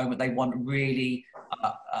couple at the moment. They want really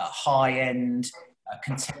high-end,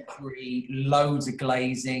 contemporary, loads of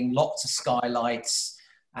glazing, lots of skylights,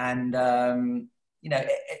 and you know,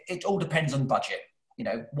 it all depends on budget. You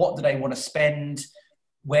know, what do they want to spend?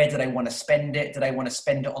 Where do they want to spend it? Do they want to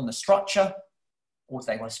spend it on the structure, or do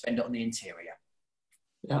they want to spend it on the interior?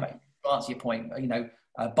 Yeah. Right. To answer your point, you know,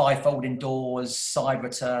 bifolding doors, side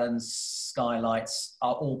returns, skylights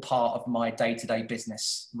are all part of my day-to-day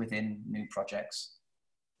business within New Projects.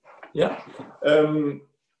 Yeah.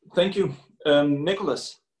 Thank you,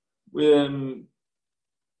 Nicholas. We're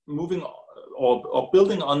moving on. Or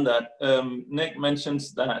building on that, Nick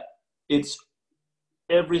mentions that it's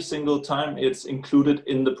every single time it's included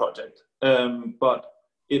in the project, but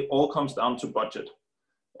it all comes down to budget.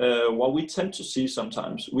 What we tend to see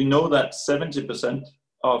sometimes, we know that 70%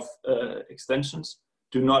 of extensions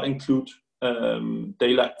do not include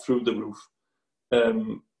daylight through the roof,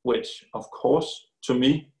 which of course to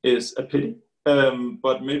me is a pity,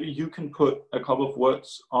 but maybe you can put a couple of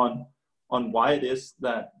words on why it is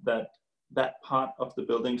that part of the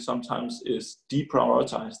building sometimes is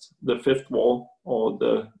deprioritized, the 5th wall or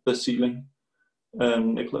the ceiling,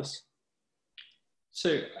 Nicholas.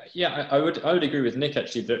 So yeah, I would agree with Nick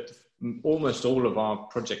actually that almost all of our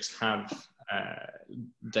projects have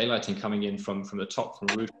daylighting coming in from the top, from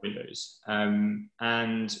roof windows,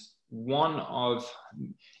 and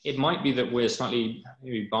it might be that we're slightly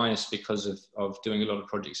maybe biased because of doing a lot of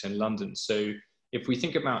projects in London. So if we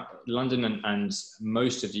think about London and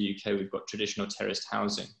most of the UK, we've got traditional terraced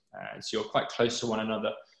housing. So you're quite close to one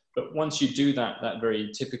another. But once you do that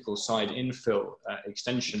very typical side infill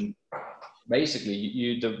extension,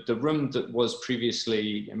 basically the room that was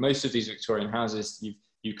previously, in most of these Victorian houses,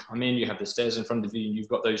 you come in, you have the stairs in front of you, and you've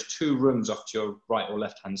got those two rooms off to your right or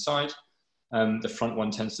left hand side. The front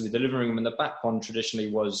one tends to be the living room, and the back one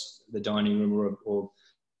traditionally was the dining room or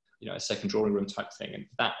a second drawing room type thing. And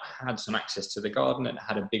that had some access to the garden, and it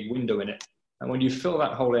had a big window in it. And when you fill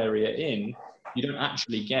that whole area in, you don't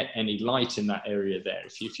actually get any light in that area there.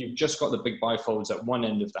 If you've just got the big bifolds at one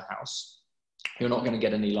end of the house, you're not going to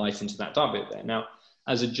get any light into that dark bit there. Now,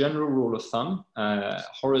 as a general rule of thumb,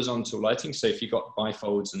 horizontal lighting, so if you've got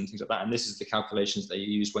bifolds and things like that, and this is the calculations they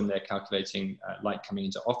use when they're calculating light coming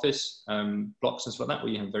into office blocks and stuff like that,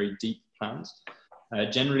 where you have very deep plans,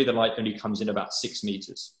 generally the light only comes in about 6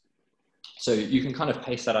 meters. So you can kind of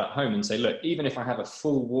pace that at home and say, look, even if I have a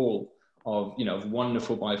full wall of, of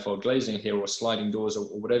wonderful bifold glazing here, or sliding doors, or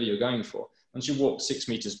whatever you're going for, once you walk 6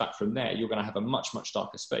 meters back from there, you're going to have a much, much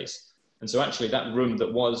darker space. And so actually that room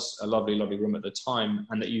that was a lovely, lovely room at the time,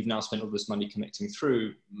 and that you've now spent all this money connecting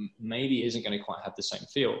through, maybe isn't going to quite have the same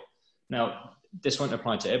feel. Now, this won't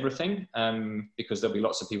apply to everything, because there'll be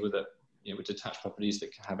lots of people that, with detached properties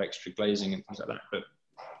that can have extra glazing and things like that. But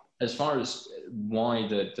as far as why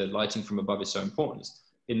the lighting from above is so important,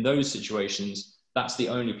 in those situations, that's the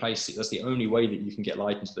only place, that's the only way that you can get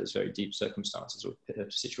light into those very deep circumstances or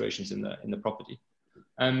situations in the property.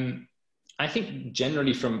 I think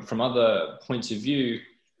generally from other points of view,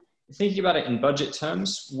 thinking about it in budget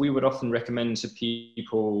terms, we would often recommend to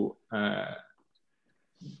people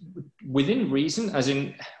within reason, as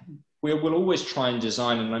in we'll always try and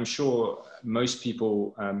design, and I'm sure most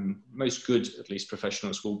people, most good, at least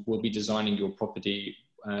professionals, will be designing your property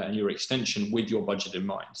and your extension with your budget in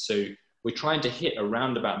mind. So we're trying to hit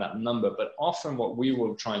around about that number, but often what we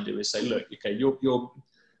will try and do is say, look, okay, your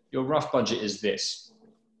rough budget is this.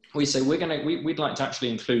 We say we'd like to actually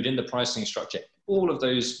include in the pricing structure all of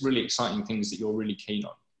those really exciting things that you're really keen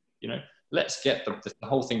on. Let's get the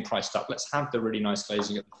whole thing priced up. Let's have the really nice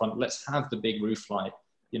glazing at the front. Let's have the big roof light.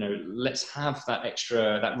 Let's have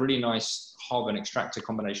that really nice hob and extractor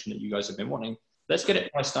combination that you guys have been wanting. Let's get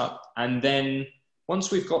it priced up. And then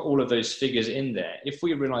once we've got all of those figures in there, if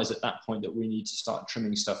we realize at that point that we need to start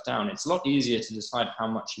trimming stuff down, it's a lot easier to decide how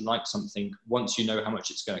much you like something once you know how much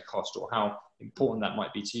it's going to cost or how important that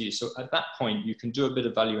might be to you. So at that point, you can do a bit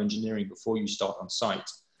of value engineering before you start on site.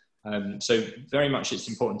 So very much it's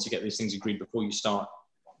important to get these things agreed before you start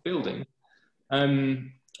building.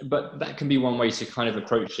 But that can be one way to kind of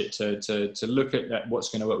approach it, to look at what's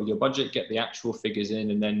going to work with your budget, get the actual figures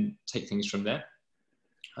in, and then take things from there.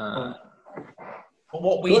 But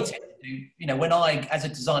what we tend to do, when I, as a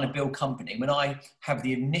designer build company, when I have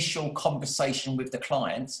the initial conversation with the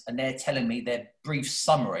clients and they're telling me their brief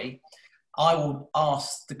summary, I will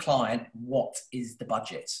ask the client, what is the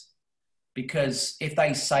budget? Because if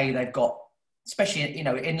they say they've got, especially,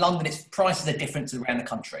 in London, prices are different around the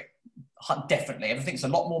country. Definitely. Everything's a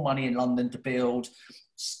lot more money in London to build.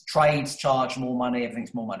 Trades charge more money.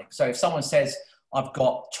 Everything's more money. So if someone says, I've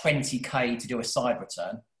got 20K to do a side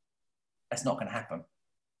return, that's not going to happen.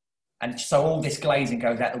 And so all this glazing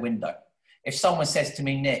goes out the window. If someone says to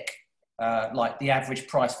me, Nick, like the average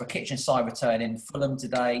price for a kitchen side return in Fulham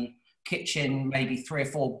today, kitchen, maybe 3 or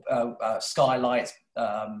 4 skylights,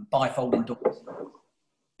 bifolding doors,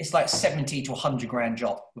 it's like 70 to 100 grand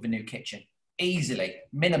job with a new kitchen, easily,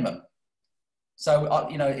 minimum. So,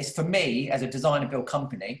 it's for me as a designer build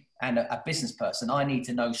company and a business person, I need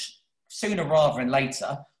to know sooner rather than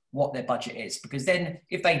later what their budget is, because then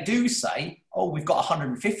if they do say, oh, we've got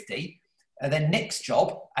 150, and then Nick's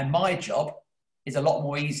job and my job is a lot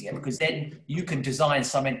more easier, because then you can design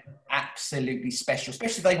something absolutely special,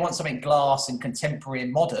 especially if they want something glass and contemporary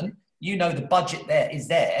and modern. The budget there is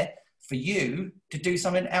there for you to do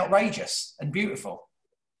something outrageous and beautiful.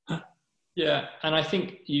 Yeah, and I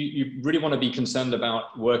think you really want to be concerned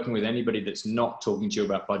about working with anybody that's not talking to you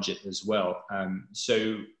about budget as well.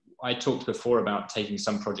 So I talked before about taking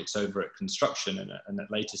some projects over at construction and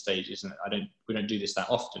at later stages, and we don't do this that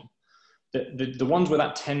often. The ones where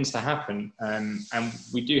that tends to happen, and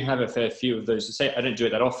we do have a fair few of those. To say I don't do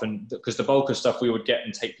it that often because the bulk of stuff we would get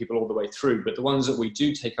and take people all the way through. But the ones that we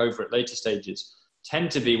do take over at later stages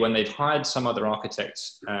tend to be when they've hired some other architect,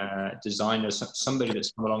 designer, somebody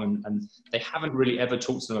that's come along and they haven't really ever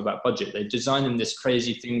talked to them about budget. They design them this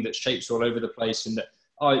crazy thing that shapes all over the place, and that,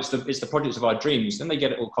 oh, it's the project of our dreams. Then they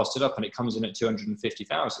get it all costed up and it comes in at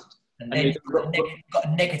 250,000. And then you've got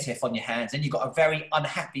a negative on your hands, and you've got a very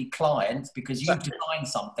unhappy client because you've designed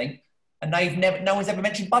something and no one's ever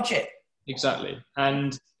mentioned budget. Exactly.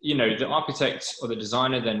 And, you know, the architect or the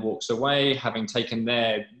designer then walks away having taken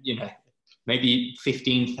their, you know, maybe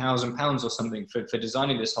 £15,000 or something for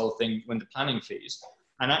designing this whole thing when the planning fees.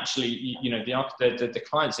 And actually, you know, the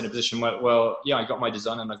client's in a position where, well, yeah, I got my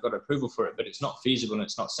design and I've got approval for it, but it's not feasible and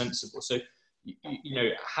it's not sensible. So, you know,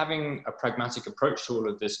 having a pragmatic approach to all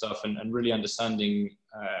of this stuff and really understanding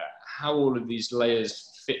how all of these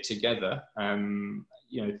layers fit together,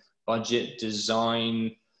 you know, budget,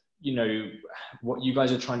 design, you know, what you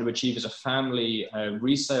guys are trying to achieve as a family,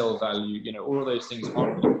 resale value, you know, all of those things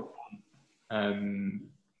are,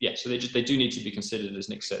 yeah, so they do need to be considered, as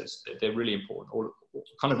Nick says. They're really important,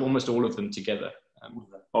 kind of almost all of them together.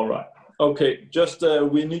 All right. Okay, just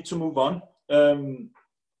we need to move on.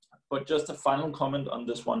 But just a final comment on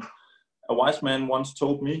this one. A wise man once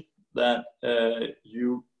told me that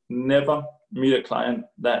you never meet a client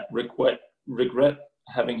that regret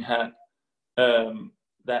having had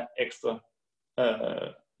that extra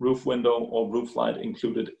roof window or roof light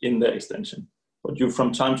included in their extension. But you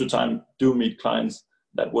from time to time do meet clients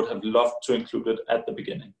that would have loved to include it at the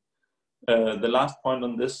beginning. The last point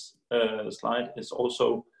on this slide is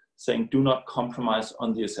also saying do not compromise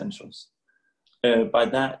on the essentials. By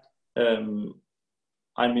that,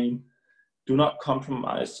 I mean, do not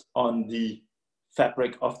compromise on the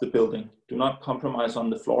fabric of the building. Do not compromise on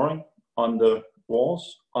the flooring, on the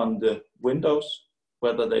walls, on the windows,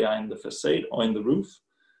 whether they are in the facade or in the roof,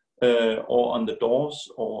 or on the doors,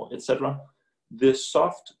 or etc. The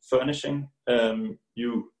soft furnishing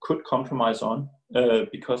you could compromise on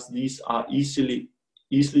because these are easily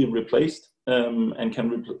replaced and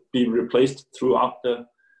can be replaced throughout the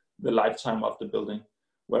lifetime of the building.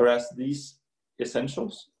 Whereas these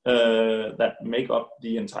essentials that make up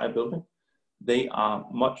the entire building, they are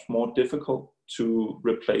much more difficult to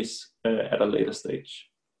replace at a later stage.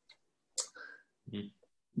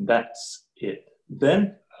 That's it.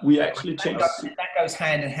 Then we actually change. That goes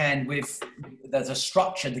hand in hand with there's a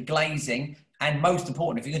structure, the glazing, and most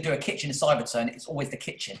important, if you're going to do a kitchen in Cyberturn, it's always the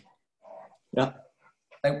kitchen. Yeah.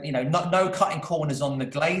 So, you know, no cutting corners on the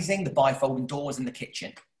glazing, the bifolding doors in the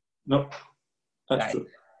kitchen. No, that's true.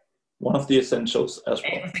 One of the essentials as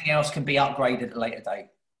well. Everything else can be upgraded at a later date.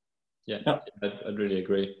 Yeah, I'd really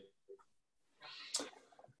agree.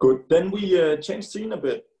 Good. Then we change scene a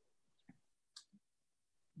bit.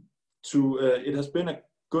 It has been a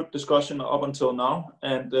good discussion up until now,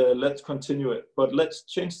 and let's continue it. But let's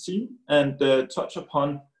change scene and touch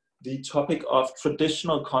upon the topic of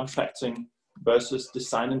traditional contracting versus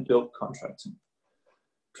design and build contracting.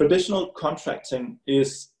 Traditional contracting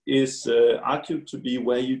is argued to be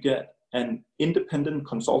where you get an independent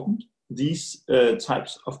consultant. These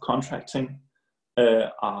types of contracting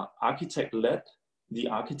are architect-led. The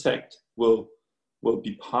architect will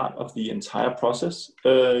be part of the entire process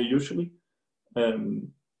usually,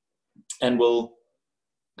 and will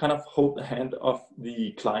kind of hold the hand of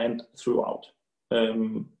the client throughout.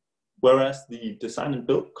 Whereas the design and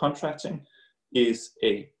build contracting is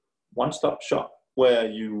a one-stop shop where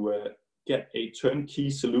you get a turnkey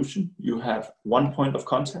solution. You have one point of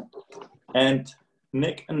contact, and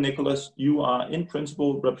Nick and Nicholas, you are in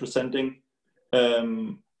principle representing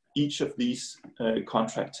each of these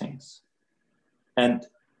contractings. And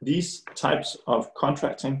these types of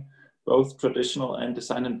contracting, both traditional and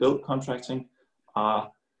design and build contracting,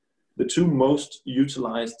 are the two most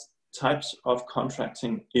utilized types of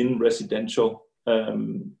contracting in residential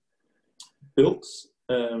builds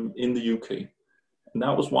in the UK. And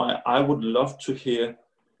that was why I would love to hear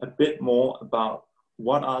a bit more about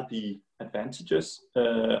what are the advantages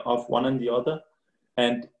of one and the other,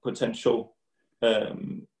 and potential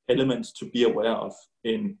elements to be aware of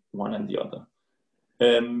in one and the other.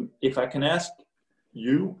 If I can ask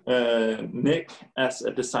you, Nick, as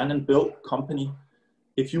a design and build company,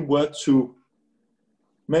 if you were to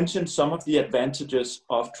mention some of the advantages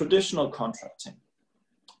of traditional contracting,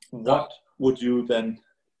 what would you then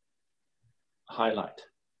highlight?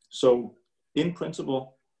 So in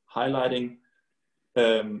principle, highlighting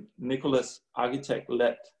Nicholas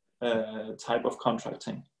architect-led type of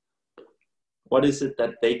contracting. What is it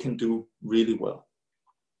that they can do really well?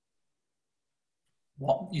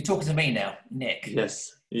 What, you're talking to me now, Nick?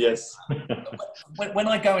 Yes. When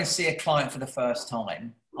I go and see a client for the first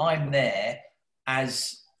time, I'm there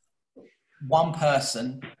as one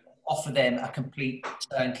person, offer them a complete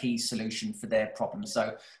turnkey solution for their problem.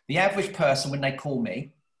 So the average person, when they call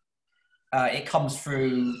me, it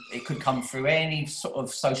could come through any sort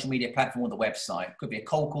of social media platform or the website. It could be a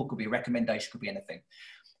cold call, could be a recommendation, could be anything.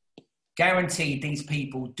 Guaranteed, these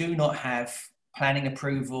people do not have planning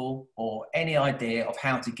approval or any idea of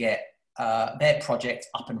how to get their project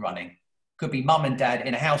up and running. Could be mum and dad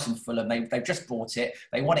in a house in Fulham. They've just bought it.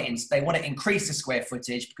 They want to increase the square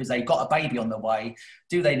footage because they've got a baby on the way.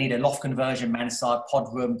 Do they need a loft conversion, mansard,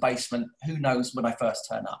 pod room, basement? Who knows when I first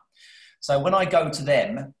turn up? So when I go to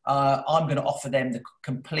them, I'm going to offer them the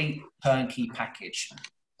complete turnkey package.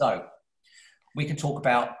 So we can talk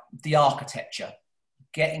about the architecture,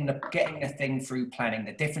 getting a thing through planning,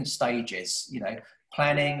 the different stages, you know,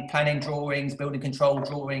 planning drawings, building control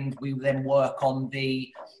drawings. We then work on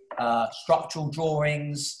the structural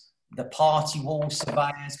drawings, the party wall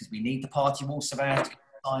surveyors, because we need the party wall surveyors to get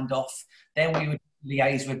signed off. Then we would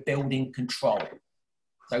liaise with building control.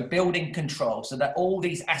 So building control, so that all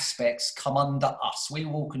these aspects come under us. We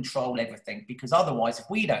will control everything, because otherwise, if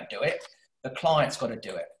we don't do it, the client's got to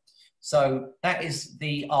do it. So that is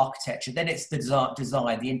the architecture. Then it's the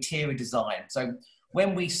design, the interior design. So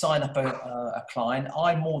when we sign up a client,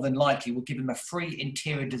 I more than likely will give them a free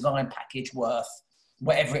interior design package worth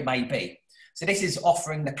whatever it may be. So this is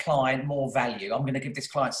offering the client more value. I'm going to give this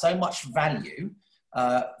client so much value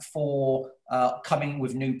for coming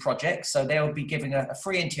with new projects. So they'll be giving a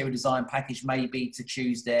free interior design package, maybe to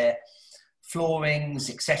choose their floorings,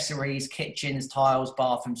 accessories, kitchens, tiles,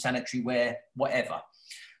 bathroom, sanitary ware, whatever.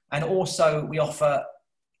 And also we offer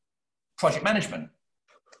project management.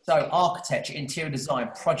 So architecture, interior design,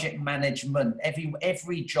 project management.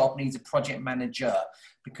 Every job needs a project manager,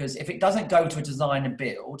 because if it doesn't go to a design and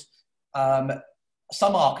build,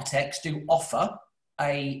 some architects do offer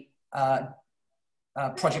a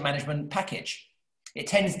project management package. It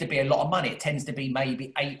tends to be a lot of money. It tends to be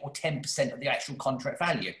maybe 8 or 10% of the actual contract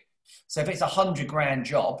value. So if it's $100,000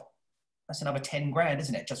 job, that's another 10 grand,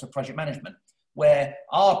 isn't it? Just for project management, where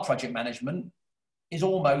our project management is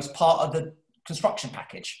almost part of the construction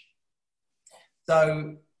package.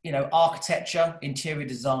 So, you know, architecture, interior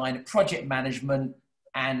design, project management,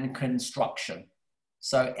 and construction.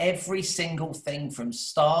 So every single thing from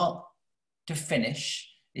start to finish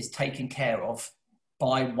is taken care of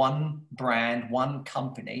by one brand, one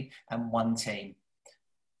company, and one team.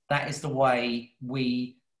 That is the way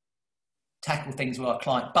we tackle things with our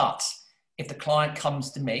client. But if the client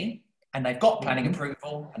comes to me and they've got planning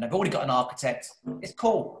approval and they've already got an architect, it's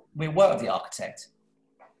cool. We work with the architect.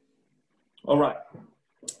 All right.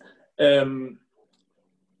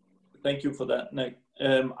 Thank you for that, Nick.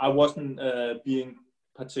 I wasn't being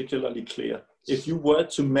particularly clear. If you were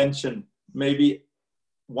to mention maybe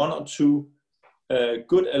 1 or 2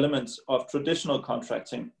 good elements of traditional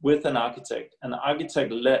contracting with an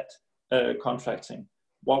architect-led contracting,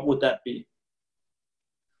 what would that be?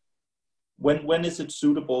 When is it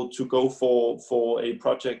suitable to go for a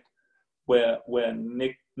project where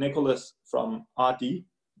Nicholas from RD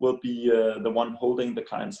will be the one holding the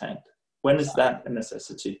client's hand? When is that a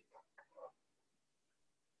necessity?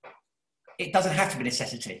 It doesn't have to be a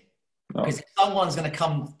necessity. No. Because if someone's going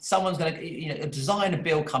to, you know, a design and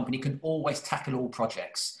build company can always tackle all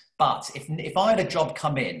projects. But if I had a job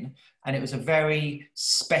come in and it was a very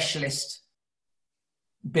specialist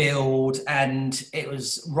build and it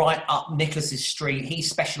was right up Nicholas's street, he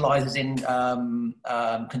specializes in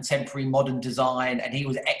contemporary modern design and he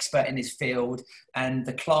was an expert in his field, and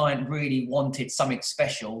the client really wanted something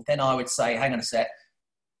special, then I would say, hang on a sec,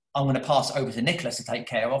 I'm going to pass it over to Nicholas to take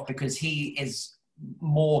care of, because he is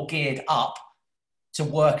more geared up to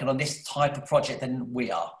working on this type of project than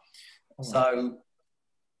we are. So,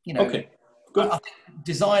 you know, okay, good. I think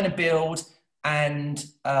design and build and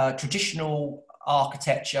traditional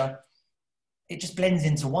architecture, it just blends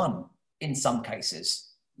into one in some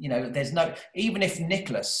cases. You know, there's no, even if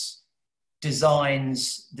Nicholas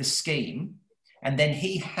designs the scheme and then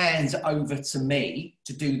he hands it over to me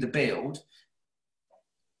to do the build,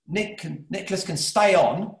 Nicholas can stay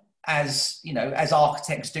on as, you know, as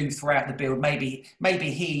architects do throughout the build. Maybe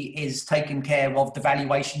he is taking care of the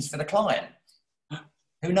valuations for the client.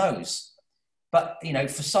 Who knows? But, you know,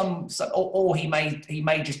 for some or he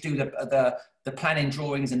may just do the planning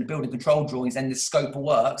drawings and the building control drawings and the scope of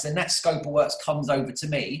works, and that scope of works comes over to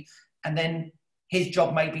me, and then his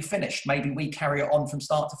job may be finished. Maybe we carry it on from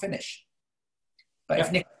start to finish. But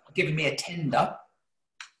if Nicholas is giving me a tender,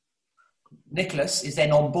 Nicholas is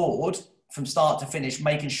then on board from start to finish,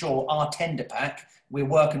 making sure our tender pack, we're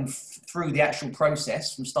working through the actual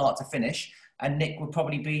process from start to finish. And Nick would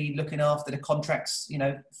probably be looking after the contracts, you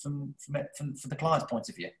know, from the client's point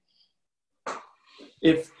of view.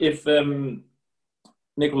 If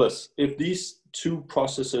Nicholas, if these 2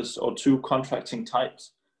 processes or 2 contracting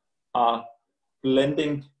types are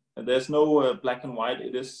blending, there's no black and white.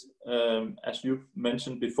 It is, as you've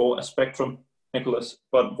mentioned before, a spectrum, Nicholas.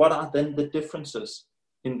 But what are then the differences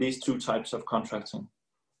in these 2 types of contracting?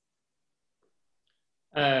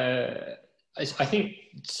 I think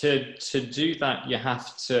to do that, you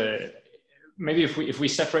have to, maybe if we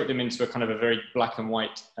separate them into a kind of a very black and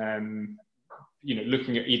white, you know,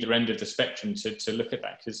 looking at either end of the spectrum to look at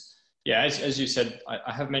that. Because yeah, as you said,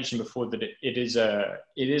 I have mentioned before that it is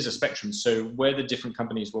a spectrum. So where the different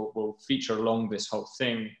companies will feature along this whole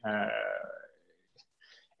thing,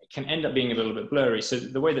 it can end up being a little bit blurry. So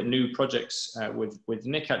the way that new projects with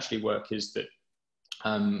Nick actually work is that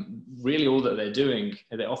really all that they're doing,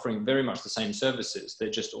 they're offering very much the same services. They're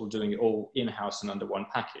just all doing it all in-house and under one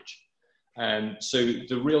package. So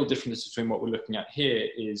the real difference between what we're looking at here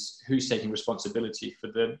is who's taking responsibility for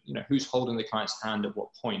the, you know, who's holding the client's hand at what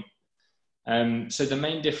point. So the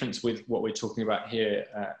main difference with what we're talking about here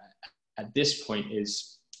at this point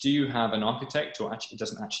is, do you have an architect, or actually it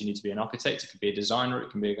doesn't actually need to be an architect, it could be a designer, it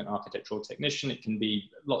can be an architectural technician, it can be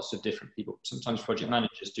lots of different people. Sometimes project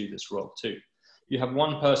managers do this role too. You have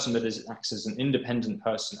one person that acts as an independent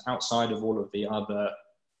person outside of all of the other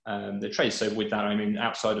the trades. So with that, I mean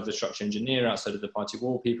outside of the structural engineer, outside of the party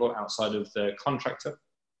wall people, outside of the contractor.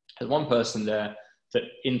 There's one person there that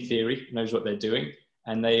in theory knows what they're doing,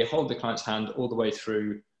 and they hold the client's hand all the way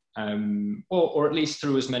through, or at least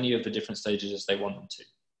through as many of the different stages as they want them to.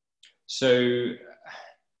 So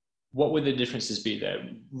what would the differences be there?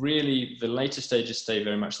 Really, the later stages stay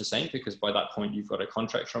very much the same, because by that point you've got a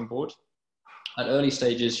contractor on board. At early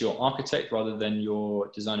stages, your architect, rather than your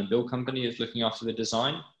design and build company, is looking after the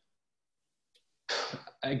design.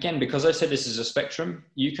 Again, because I said this is a spectrum,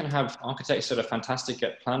 you can have architects that are fantastic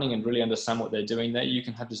at planning and really understand what they're doing there. You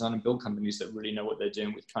can have design and build companies that really know what they're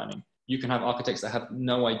doing with planning. You can have architects that have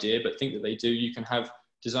no idea but think that they do. You can have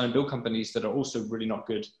design and build companies that are also really not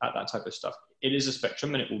good at that type of stuff. It is a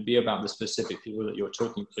spectrum, and it will be about the specific people that you're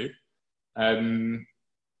talking to.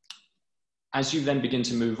 As you then begin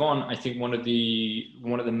to move on, I think one of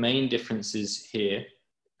the main differences here,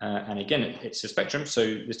 and again, it's a spectrum,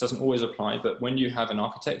 so this doesn't always apply, but when you have an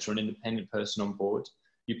architect or an independent person on board,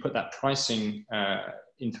 you put that pricing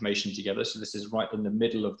information together. So this is right in the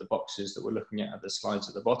middle of the boxes that we're looking at the slides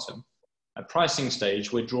at the bottom. At pricing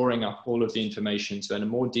stage, we're drawing up all of the information to a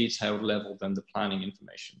more detailed level than the planning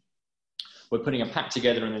information. We're putting a pack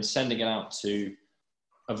together and then sending it out to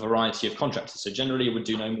a variety of contractors. So generally it would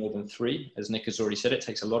do no more than 3. As Nick has already said, it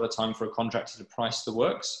takes a lot of time for a contractor to price the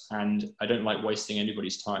works, and I don't like wasting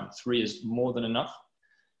anybody's time. 3 is more than enough.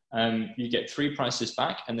 You get 3 prices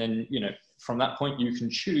back, and then, you know, from that point you can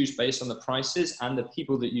choose based on the prices and the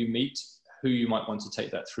people that you meet who you might want to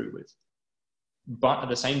take that through with. But at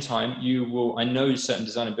the same time, I know certain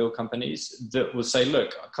design and build companies that will say,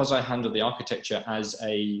 look, because I handle the architecture as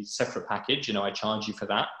a separate package, you know, I charge you for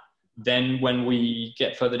that. Then when we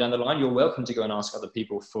get further down the line, you're welcome to go and ask other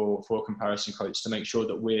people for comparison quotes to make sure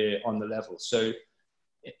that we're on the level. So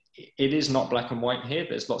it is not black and white here.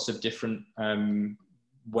 There's lots of different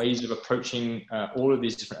ways of approaching all of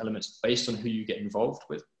these different elements based on who you get involved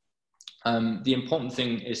with. The important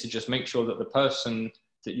thing is to just make sure that the person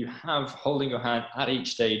that you have holding your hand at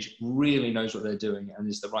each stage really knows what they're doing and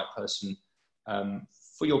is the right person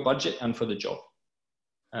for your budget and for the job.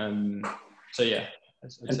 So yeah.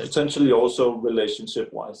 And potentially also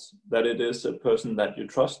relationship-wise, that it is a person that you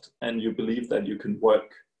trust and you believe that you can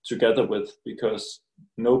work together with, because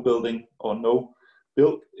no building or no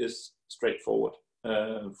build is straightforward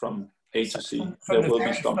from A to C. There will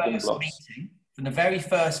be stumbling blocks. From the very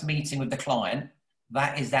first meeting with the client,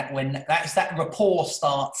 that's that rapport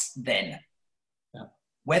starts then. Yeah.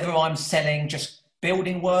 Whether I'm selling just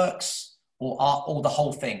building works or the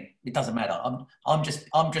whole thing, it doesn't matter. I'm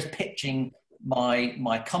just pitching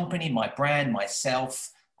my company, my brand,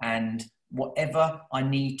 myself, and whatever I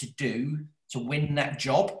need to do to win that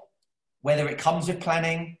job, whether it comes with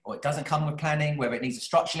planning or it doesn't come with planning, whether it needs a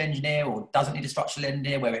structural engineer or doesn't need a structural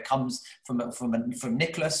engineer, whether it comes from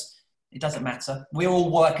Nicholas, it doesn't matter. We're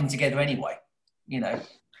all working together anyway, you know.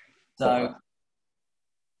 So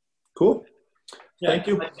cool. Yeah, thank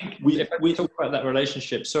you. We talk about that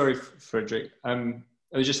relationship. Sorry, Frederik. I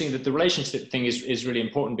was just thinking that the relationship thing is really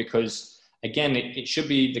important, because again, it should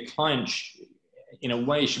be the client, in a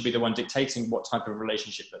way, should be the one dictating what type of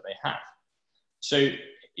relationship that they have. So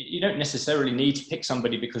you don't necessarily need to pick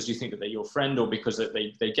somebody because you think that they're your friend, or because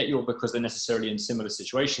they get you, or because they're necessarily in similar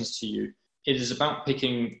situations to you. It is about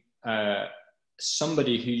picking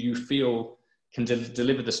somebody who you feel can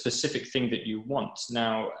deliver the specific thing that you want.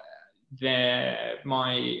 Now,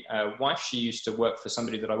 my wife, she used to work for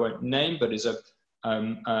somebody that I won't name, but is a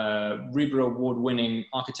Rebra award-winning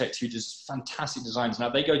architect who does fantastic designs. Now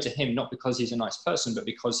they go to him not because he's a nice person, but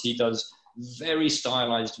because he does very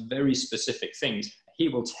stylized, very specific things. He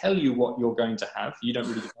will tell you what you're going to have. You don't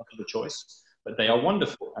really have the choice, but they are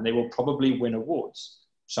wonderful and they will probably win awards.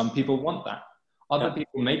 Some people want that. Other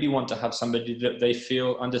people maybe want to have somebody that they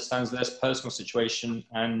feel understands their personal situation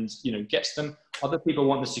and, you know, gets them. Other people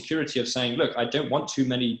want the security of saying, look, I don't want too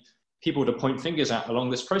many people to point fingers at along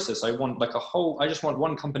this process. I want like I just want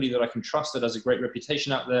one company that I can trust, that has a great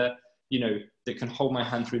reputation out there, you know, that can hold my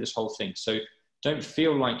hand through this whole thing. So don't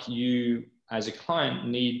feel like you as a client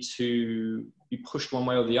need to be pushed one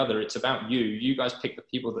way or the other. It's about you. You guys pick the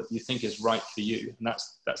people that you think is right for you. And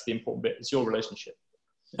that's the important bit. It's your relationship.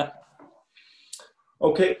 Yeah.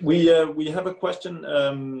 Okay, we have a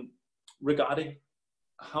question regarding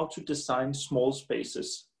how to design small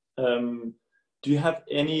spaces. Do you have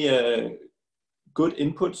any good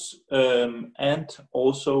inputs and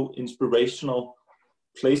also inspirational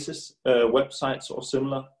places, websites or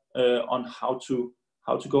similar on how to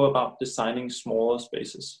go about designing smaller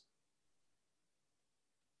spaces?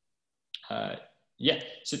 Yeah,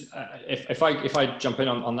 so if I jump in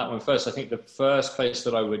on that one first, I think the first place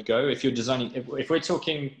that I would go, if you're designing, if we're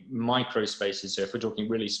talking micro spaces here, if we're talking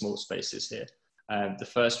really small spaces here, the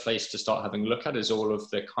first place to start having a look at is all of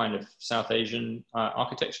the kind of South Asian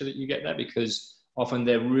architecture that you get there, because often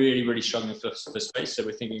they're really, really struggling for space. So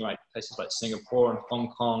we're thinking like places like Singapore and Hong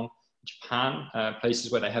Kong, Japan,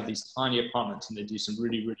 places where they have these tiny apartments and they do some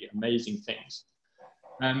really, really amazing things.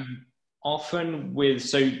 Often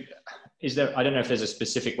with, I don't know if there's a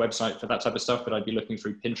specific website for that type of stuff, but I'd be looking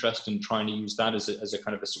through Pinterest and trying to use that as a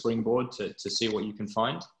kind of a springboard to see what you can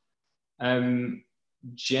find.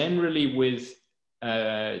 Generally with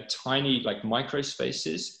tiny like micro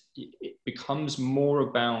spaces, it becomes more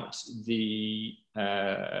about the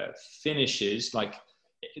finishes, like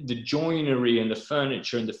the joinery and the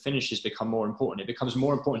furniture and the finishes become more important. It becomes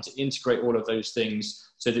more important to integrate all of those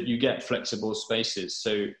things so that you get flexible spaces.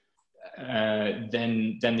 So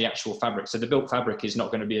than the actual fabric. So the built fabric is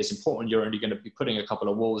not going to be as important. You're only going to be putting a couple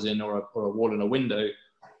of walls in or a wall and a window.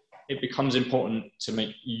 It becomes important to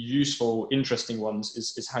make useful, interesting ones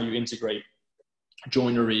is how you integrate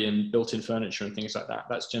joinery and built-in furniture and things like that.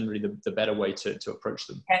 That's generally the better way to approach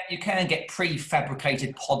them. You can get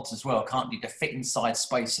prefabricated pods as well, can't you, to fit inside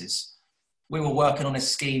spaces. We were working on a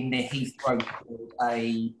scheme near Heathrow,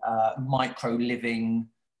 a micro-living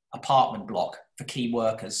apartment block for key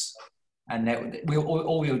workers. And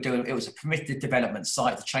all we were doing, it was a permitted development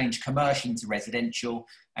site to change commercial into residential.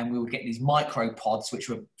 And we would get these micro pods, which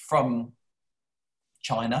were from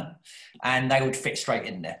China, and they would fit straight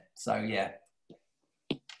in there. So, yeah.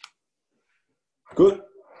 Good.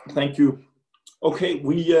 Thank you. Okay,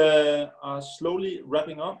 we are slowly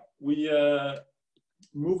wrapping up. We are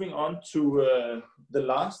moving on to the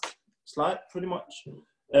last slide, pretty much.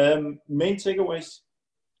 Main takeaways.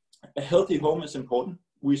 A healthy home is important.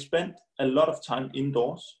 We spend a lot of time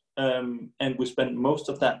indoors, and we spend most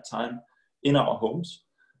of that time in our homes.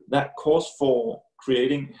 That calls for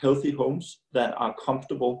creating healthy homes that are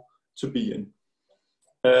comfortable to be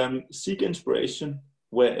in. Seek inspiration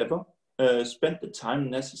wherever. Spend the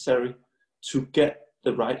time necessary to get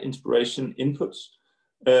the right inspiration inputs.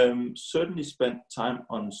 Certainly spend time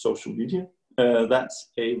on social media.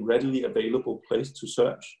 That's a readily available place to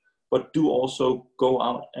search. But do also go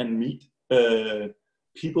out and meet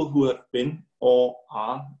people who have been or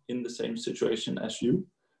are in the same situation as you.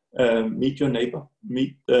 Meet your neighbor,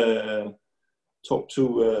 talk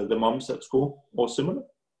to the moms at school or similar,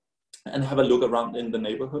 and have a look around in the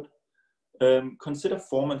neighborhood. Consider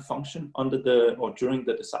form and function during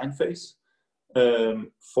the design phase.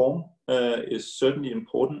 Form is certainly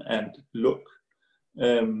important, and look,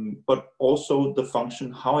 but also the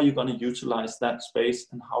function. How are you going to utilize that space,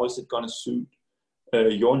 and how is it going to suit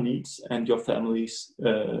your needs and your family's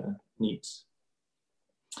needs?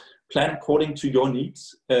 Plan according to your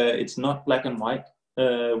needs. It's not black and white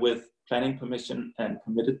with planning permission and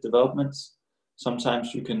permitted developments.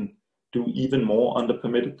 Sometimes you can do even more under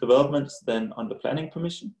permitted developments than under planning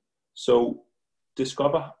permission. So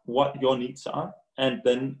discover what your needs are, and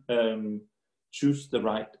then choose the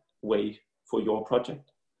right way for your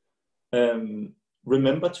project.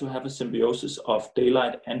 Remember to have a symbiosis of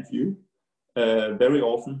daylight and view. Very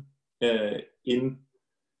often in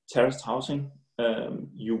terraced housing,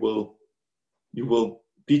 you will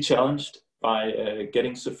be challenged by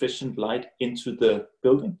getting sufficient light into the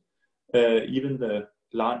building. Even the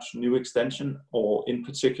large new extension, or in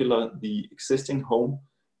particular the existing home,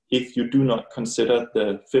 if you do not consider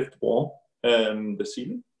the fifth wall, the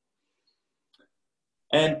ceiling.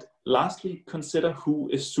 And lastly, consider who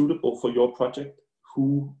is suitable for your project.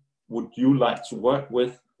 Who would you like to work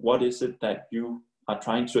with? What is it that you are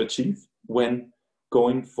trying to achieve when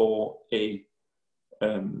going for a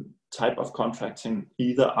type of contracting,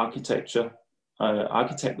 either architecture,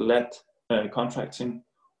 architect-led contracting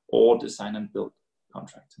or design and build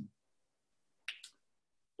contracting.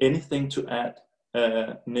 Anything to add,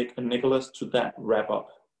 Nick and Nicholas, to that wrap up?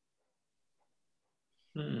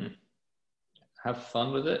 Have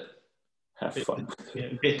fun with it. Have fun.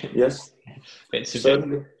 Yes.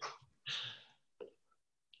 Certainly.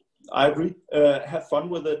 I agree. Have fun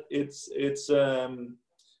with it. It's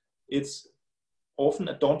often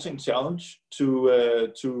a daunting challenge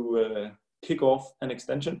to kick off an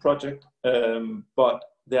extension project, but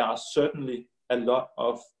there are certainly a lot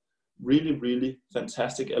of really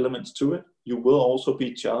fantastic elements to it. You will also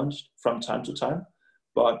be challenged from time to time,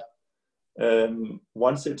 but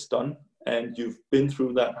once it's done and you've been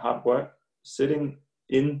through that hard work, sitting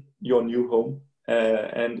in your new home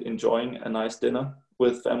and enjoying a nice dinner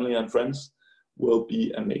with family and friends will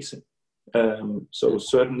be amazing. So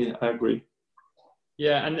certainly I agree.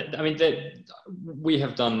 Yeah, and I mean, we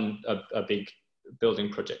have done a big building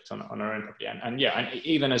project on our own property, and yeah, and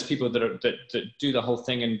even as people that do the whole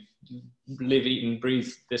thing and live, eat, and breathe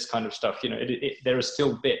this kind of stuff, you know, there are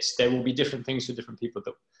still bits. There will be different things for different people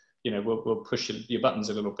that, you know, will push your buttons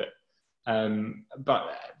a little bit. But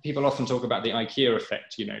people often talk about the IKEA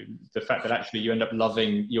effect, you know, the fact that actually you end up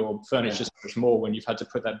loving your furniture so much more when you've had to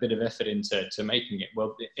put that bit of effort into making it.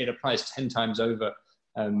 Well, it applies 10 times over,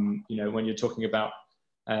 you know, when you're talking about,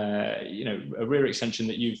 you know, a rear extension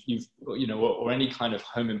that you've you know, or any kind of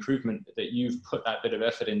home improvement that you've put that bit of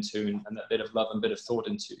effort into and that bit of love and bit of thought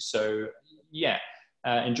into. So yeah,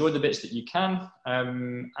 enjoy the bits that you can,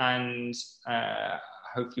 and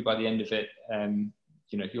hopefully by the end of it,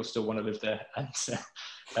 you know, you'll still want to live there, and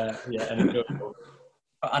yeah, and enjoy it all.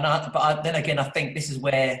 But then again, I think this is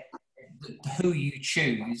where who you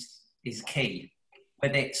choose is key.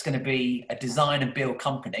 Whether it's going to be a design and build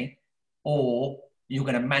company, or you're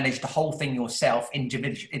going to manage the whole thing yourself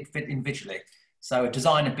individually. So a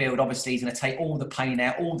design and build obviously is going to take all the pain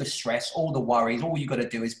out, all the stress, all the worries. All you've got to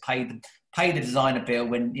do is pay the design and build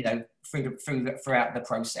when, you know, throughout the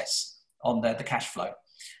process on the cash flow.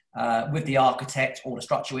 With the architect or the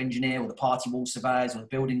structural engineer or the party wall surveyors or the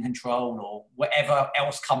building control or whatever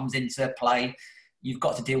else comes into play, you've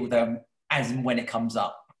got to deal with them as and when it comes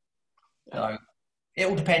up. So it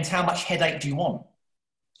all depends, how much headache do you want?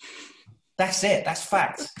 That's it, that's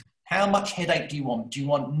fact. How much headache do you want? Do you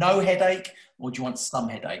want no headache or do you want some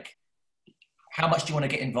headache? How much do you want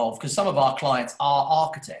to get involved? Because some of our clients are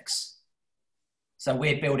architects. So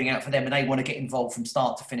we're building out for them and they want to get involved from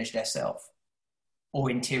start to finish themselves. Or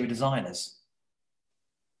interior designers.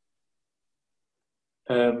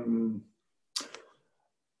 I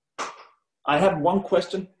have one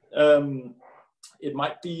question. It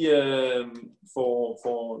might be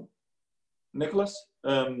for Nicholas.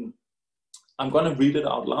 I'm going to read it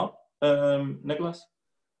out loud, Nicholas.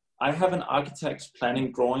 I have an architect's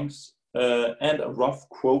planning drawings and a rough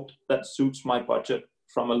quote that suits my budget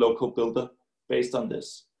from a local builder based on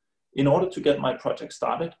this. In order to get my project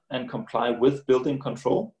started and comply with building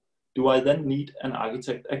control, do I then need an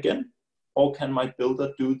architect again? Or can my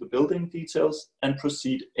builder do the building details and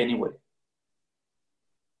proceed anyway?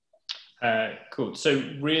 Cool. So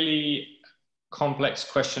really complex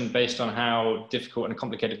question based on how difficult and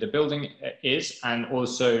complicated the building is, and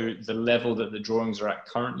also the level that the drawings are at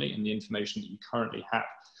currently and the information that you currently have.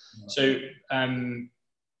 So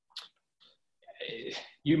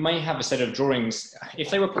you may have a set of drawings. If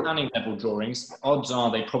they were planning level drawings, odds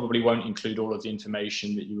are they probably won't include all of the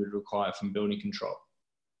information that you would require from building control.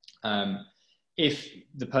 If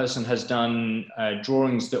the person has done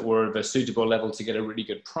drawings that were of a suitable level to get a really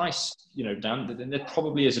good price, you know, done, then there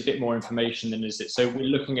probably is a bit more information than is it. So we're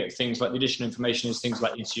looking at things like the additional information is things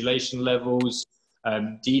like insulation levels,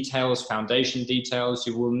 details, foundation details.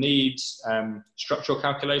 You will need structural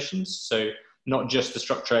calculations. So not just the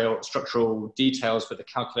structural details, but the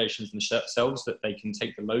calculations themselves that they can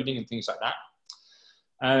take the loading and things like that.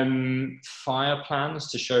 Fire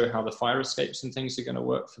plans to show how the fire escapes and things are going to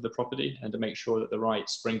work for the property and to make sure that the right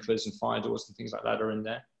sprinklers and fire doors and things like that are in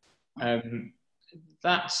there.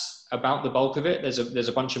 That's about the bulk of it. There's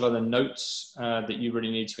a bunch of other notes that you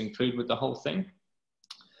really need to include with the whole thing.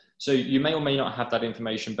 So you may or may not have that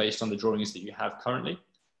information based on the drawings that you have currently.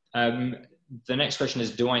 The next question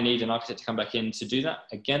is, do I need an architect to come back in to do that?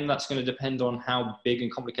 Again, that's going to depend on how big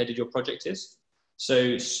and complicated your project is.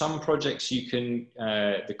 So some projects you can,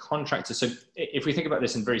 the contractor, so if we think about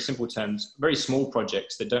this in very simple terms, very small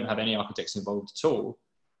projects that don't have any architects involved at all,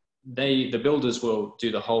 the builders will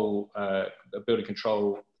do the whole building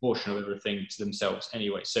control portion of everything to themselves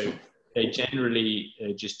anyway. So they generally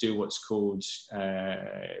just do what's called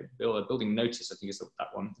building notice, I think is that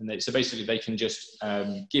one. And so basically they can just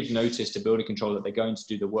give notice to building control that they're going to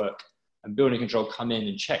do the work, and building control come in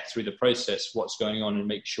and check through the process what's going on and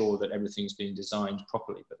make sure that everything's being designed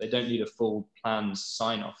properly. But they don't need a full planned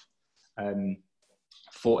sign off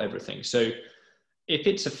for everything. So if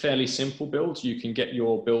it's a fairly simple build, you can get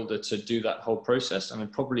your builder to do that whole process, and then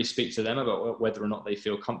probably speak to them about whether or not they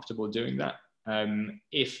feel comfortable doing that.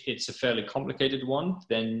 If it's a fairly complicated one,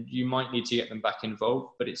 then you might need to get them back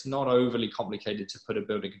involved, but it's not overly complicated to put a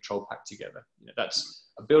building control pack together. You know, that's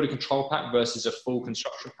a building control pack versus a full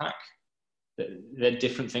construction pack. They're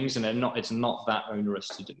different things, and it's not that onerous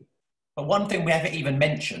to do. But one thing we haven't even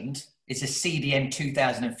mentioned is a CDM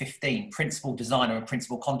 2015, principal designer and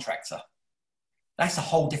principal contractor. That's a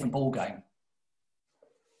whole different ballgame.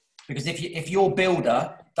 Because if your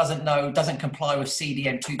builder doesn't comply with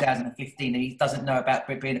CDM 2015 and he doesn't know about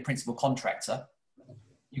being a principal contractor,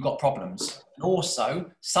 you've got problems. And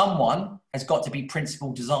also, someone has got to be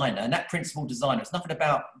principal designer, and that principal designer, it's nothing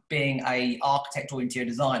about being an architect or interior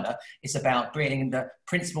designer, it's about being the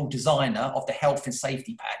principal designer of the health and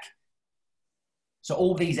safety pack. So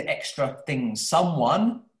all these are extra things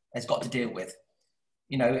someone has got to deal with.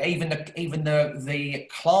 You know, even the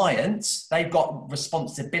clients, they've got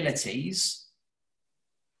responsibilities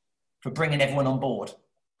for bringing everyone on board.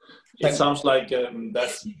 It sounds like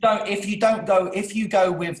that's... If you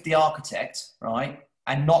go with the architect, right,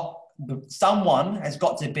 and not someone has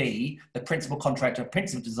got to be the principal contractor,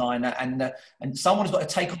 principal designer, and someone's got to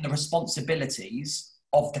take on the responsibilities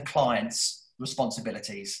of the client's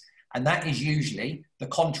responsibilities, and that is usually the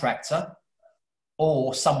contractor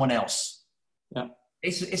or someone else. Yeah.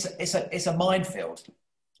 It's a minefield.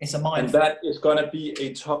 It's a minefield. And that is going to be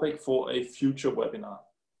a topic for a future webinar.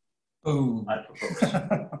 Ooh. I propose.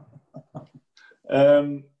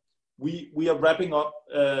 We are wrapping up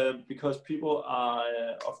because people are,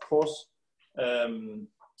 of course,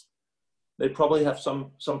 they probably have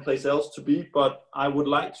someplace else to be, but I would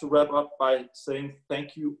like to wrap up by saying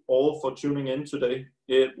thank you all for tuning in today.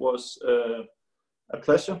 It was a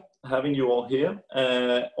pleasure having you all here,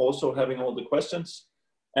 also having all the questions.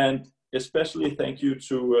 And especially thank you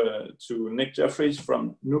to Nick Jeffries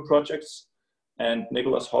from New Projects and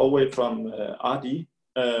Nicholas Holloway from RD.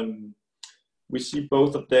 We see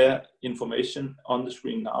both of their information on the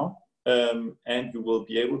screen now, and you will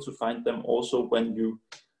be able to find them also when you,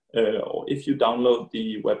 or if you download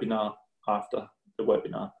the webinar after the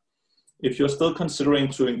webinar. If you're still considering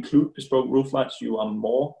to include bespoke roof lights, you are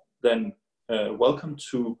more than welcome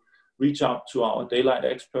to reach out to our daylight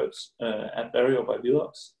experts at Vario by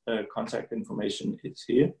Velux. Contact information is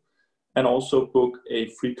here. And also book a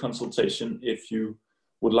free consultation if you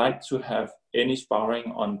would like to have any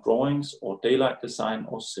sparring on drawings or daylight design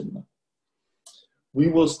or similar. We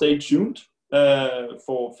will stay tuned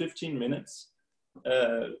for 15 minutes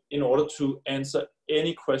in order to answer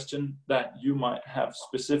any question that you might have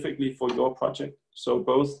specifically for your project. So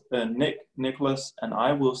both Nick, Nicholas, and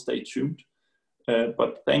I will stay tuned.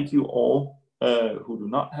 But thank you all who do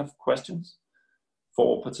not have questions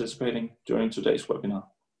for participating during today's webinar.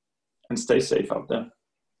 And stay safe out there.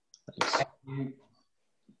 Thanks.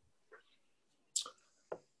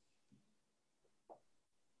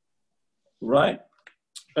 Right.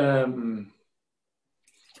 There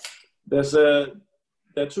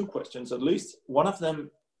are two questions at least. One of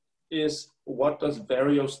them is, what does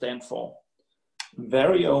Vario stand for?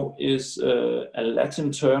 Vario is a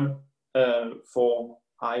Latin term for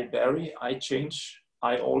I vary, I change,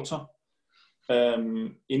 I alter,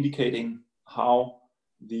 indicating how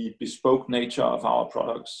the bespoke nature of our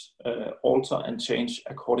products alter and change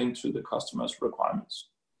according to the customer's requirements.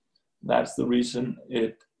 That's the reason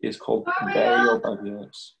it is called Vario by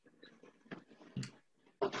Velux.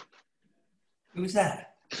 Who's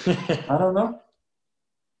that? I don't know.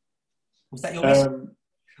 Was that your message?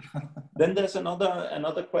 Then there's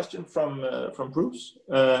another question from Bruce.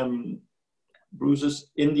 Bruce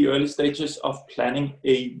is in the early stages of planning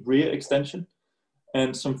a rear extension,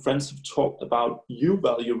 and some friends have talked about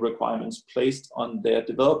U-value requirements placed on their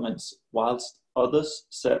developments, whilst others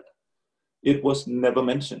said it was never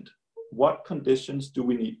mentioned. What conditions do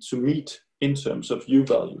we need to meet in terms of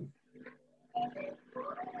U-value?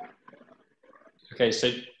 Okay,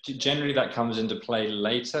 so generally that comes into play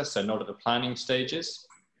later, so not at the planning stages.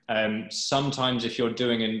 Sometimes if you're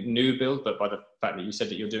doing a new build, but by the fact that you said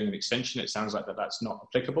that you're doing an extension, it sounds like that's not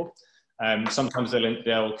applicable. Sometimes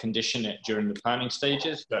they'll condition it during the planning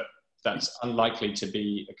stages, but that's unlikely to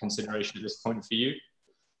be a consideration at this point for you.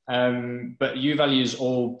 But U values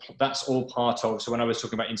that's all part of. So when I was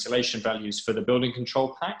talking about insulation values for the building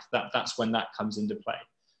control pack, that's when that comes into play.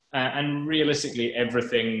 And realistically,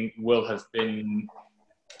 everything will have been.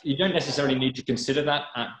 You don't necessarily need to consider that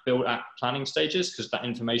at planning stages, because that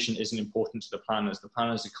information isn't important to the planners. The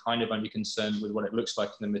planners are kind of only concerned with what it looks like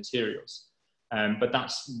in the materials. But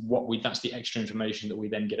that's the extra information that we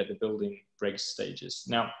then get at the building regs stages.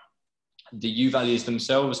 Now, the U values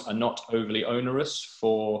themselves are not overly onerous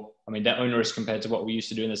they're onerous compared to what we used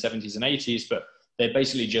to do in the 70s and 80s, but they're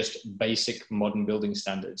basically just basic modern building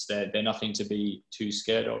standards. They're nothing to be too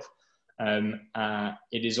scared of.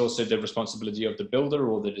 It is also the responsibility of the builder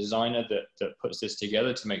or the designer that puts this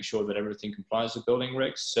together to make sure that everything complies with building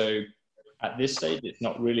regs. So at this stage, it's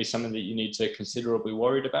not really something that you need to consider or be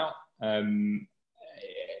worried about.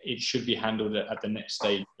 It should be handled at the next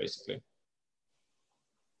stage, basically.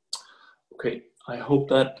 Okay, I hope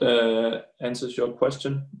that answers your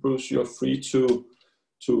question. Bruce, you're free to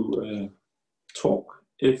talk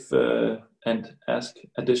and ask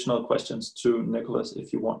additional questions to Nicholas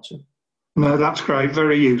if you want to. No, that's great.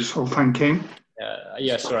 Very useful. Thank you.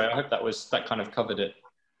 Yeah, sorry. I hope that kind of covered it.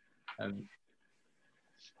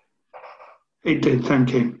 It did.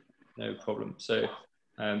 Thank you. No problem. So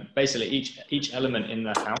basically, each element in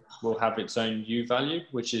the house will have its own U value,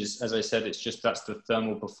 which is, as I said, that's the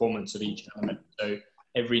thermal performance of each element. So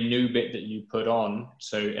every new bit that you put on,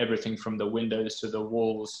 so everything from the windows to the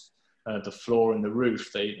walls, the floor and the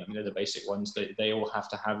roof, they're the basic ones. They all have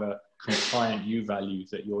to have a compliant U value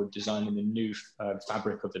that you're designing the new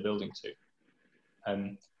fabric of the building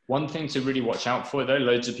to. One thing to really watch out for, though,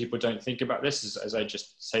 loads of people don't think about this, as I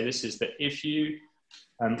just say this, is that if you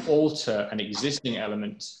alter an existing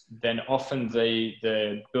element, then often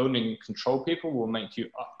the building control people will make you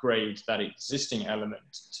upgrade that existing element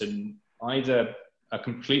to either a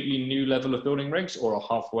completely new level of building regs or a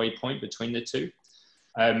halfway point between the two.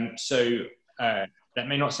 That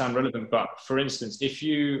may not sound relevant, but for instance, if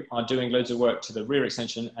you are doing loads of work to the rear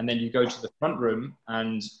extension and then you go to the front room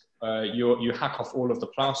and you hack off all of the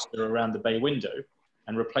plaster around the bay window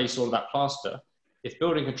and replace all of that plaster, if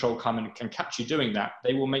building control come and can catch you doing that,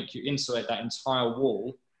 they will make you insulate that entire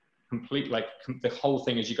wall the whole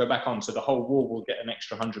thing as you go back on. So the whole wall will get an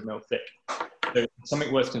extra 100 mil thick. So it's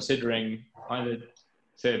something worth considering, either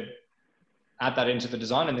to add that into the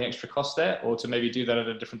design and the extra cost there, or to maybe do that at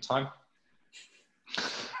a different time.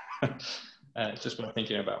 It's just what I'm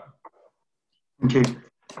thinking about. Thank you.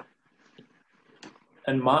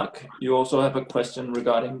 And Mark, you also have a question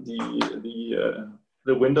regarding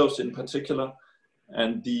the windows in particular,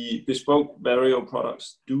 and the bespoke Vario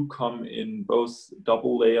products do come in both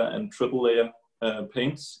double layer and triple layer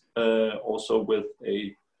paints, also with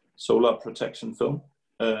a solar protection film.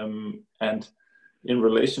 And in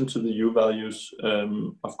relation to the U values,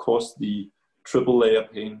 of course, the triple layer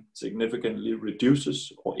paint significantly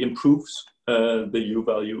reduces or improves the U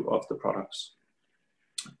value of the products.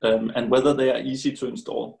 And whether they are easy to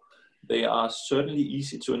install, they are certainly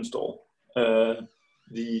easy to install.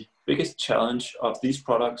 The biggest challenge of these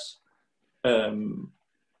products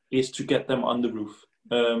is to get them on the roof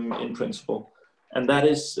in principle. And that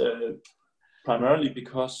is primarily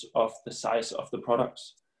because of the size of the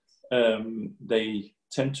products. They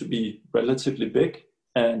tend to be relatively big,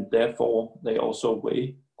 and therefore they also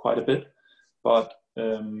weigh quite a bit. But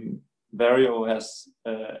Vario has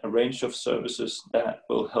a range of services that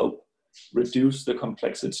will help reduce the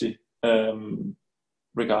complexity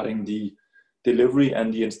regarding the delivery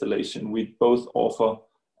and the installation. We both offer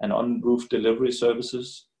an on-roof delivery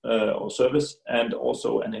service and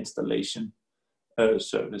also an installation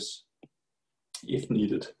service if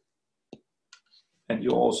needed. And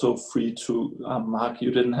you're also free to, Mark,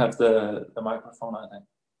 you didn't have the microphone, I think.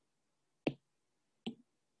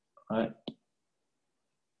 Right.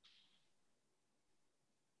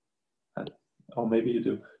 Or maybe you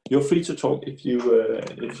do. You're free to talk if you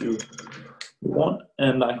want,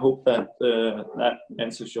 and I hope that that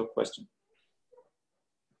answers your question.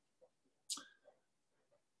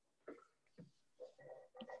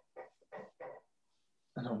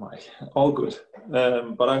 Oh my, all good.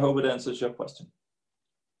 But I hope it answers your question.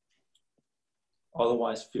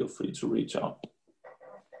 Otherwise, feel free to reach out.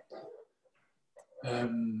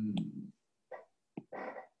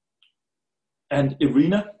 And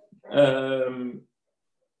Irina,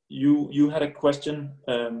 you had a question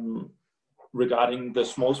regarding the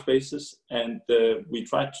small spaces, and we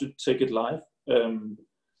tried to take it live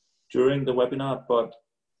during the webinar, but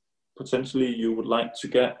potentially you would like to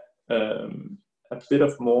get a bit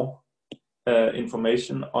of more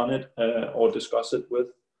information on it or discuss it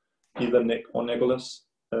with either Nick or Nicholas.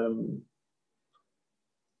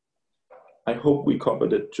 I hope we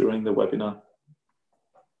covered it during the webinar.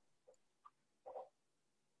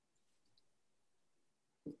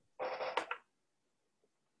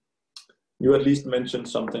 You at least mentioned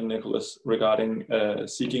something, Nicholas, regarding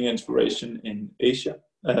seeking inspiration in Asia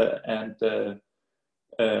and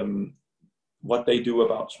what they do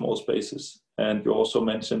about small spaces. And you also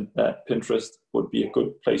mentioned that Pinterest would be a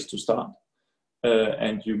good place to start.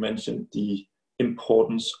 And you mentioned the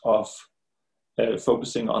importance of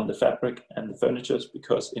focusing on the fabric and the furnitures,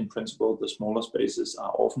 because in principle, the smaller spaces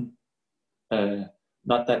are often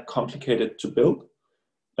not that complicated to build.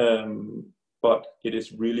 But it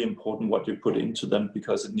is really important what you put into them,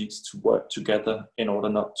 because it needs to work together in order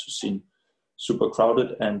not to seem super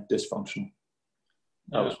crowded and dysfunctional.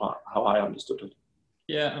 That was how I understood it.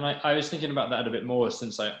 Yeah, and I was thinking about that a bit more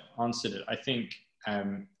since I answered it. I think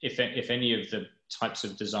if any of the types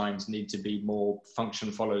of designs need to be more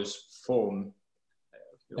function follows form,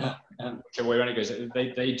 whichever way around it goes,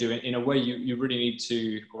 they do it in a way you really need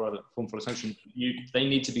to, or rather form follows function, they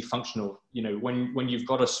need to be functional. You know, when you've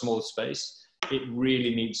got a small space, it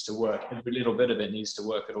really needs to work. Every little bit of it needs to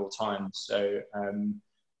work at all times. So,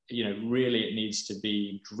 you know, really it needs to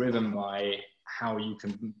be driven by how you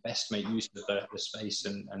can best make use of the space.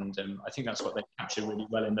 And I think that's what they capture really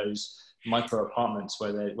well in those micro apartments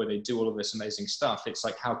where they do all of this amazing stuff. It's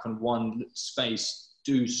like, how can one space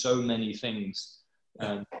do so many things?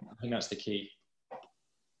 I think that's the key.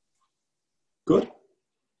 Good.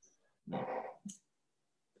 That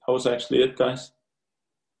was actually it, guys.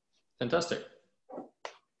 Fantastic.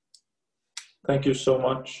 Thank you so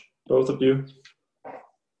much, both of you.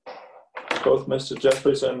 Both Mr.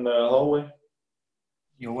 Jeffries and Holloway.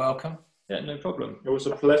 You're welcome. Yeah, no problem. It was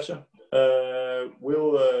a pleasure.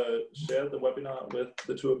 We'll share the webinar with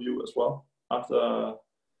the two of you as well after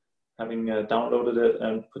having downloaded it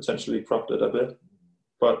and potentially cropped it a bit.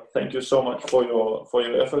 But thank you so much for your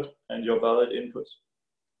effort and your valid input.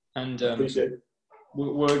 And appreciate it.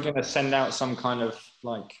 We're going to send out some kind of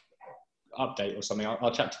like update or something.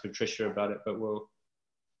 I'll chat to Patricia about it, but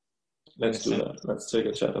let's do that. Let's take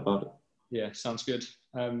a chat about it. Yeah, sounds good.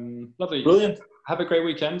 Lovely. Brilliant. Have a great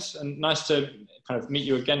weekend, and nice to kind of meet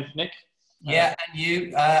you again, Nick. Yeah, and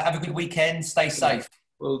you have a good weekend. Stay safe.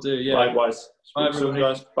 Will do. Yeah. Likewise. Speak soon,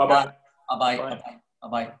 guys. Bye-bye. Bye-bye. Bye-bye.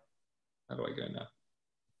 Bye-bye. How do I go now?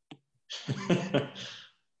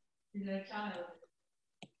 Is there a child?